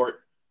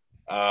report.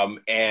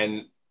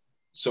 And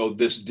so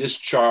this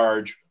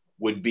discharge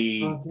would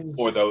be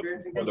for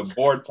the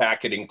board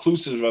packet,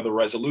 inclusive of the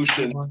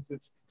resolution,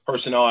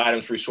 personnel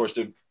items, resource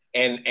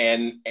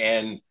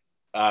and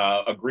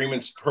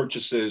agreements,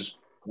 purchases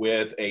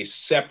with a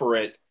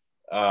separate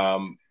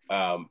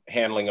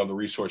handling of the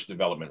resource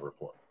development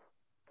report.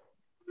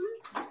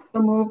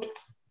 So moved.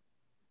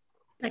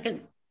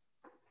 Second.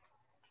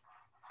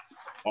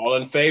 All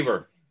in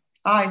favor?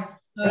 Aye.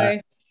 Aye.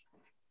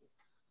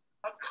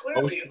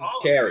 Clearly,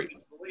 all carried.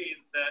 Americans believe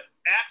that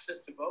access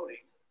to voting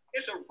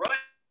is a right.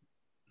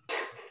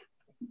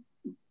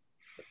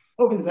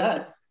 What was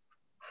that?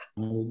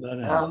 I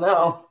don't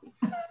know.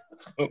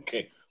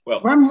 Okay, well.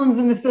 Gremlins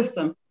in the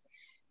system.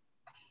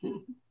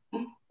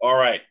 All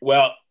right,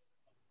 well,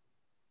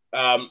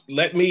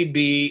 let me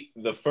be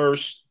the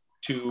first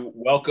to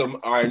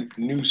welcome our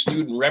new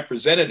student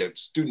representative,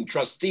 student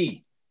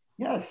trustee.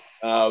 Yes,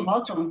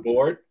 welcome.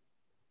 Board.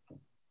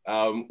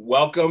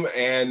 Welcome,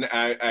 and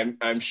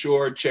I'm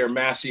sure Chair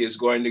Massey is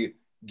going to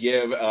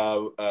give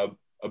a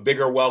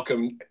bigger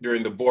welcome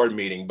during the board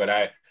meeting, but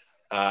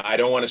I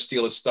don't want to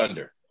steal his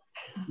thunder.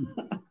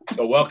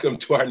 So welcome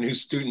to our new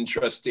student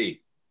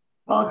trustee.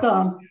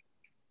 Welcome.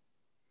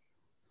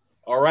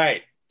 All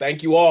right,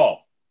 thank you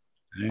all.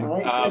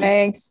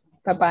 Thanks,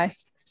 bye-bye.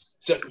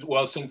 So,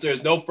 well, since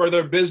there's no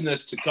further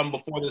business to come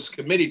before this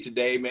committee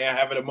today, may I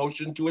have a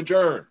motion to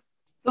adjourn?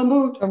 So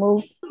moved. So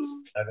moved.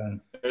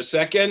 A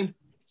second?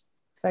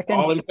 Second.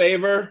 All in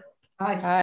favor? Aye.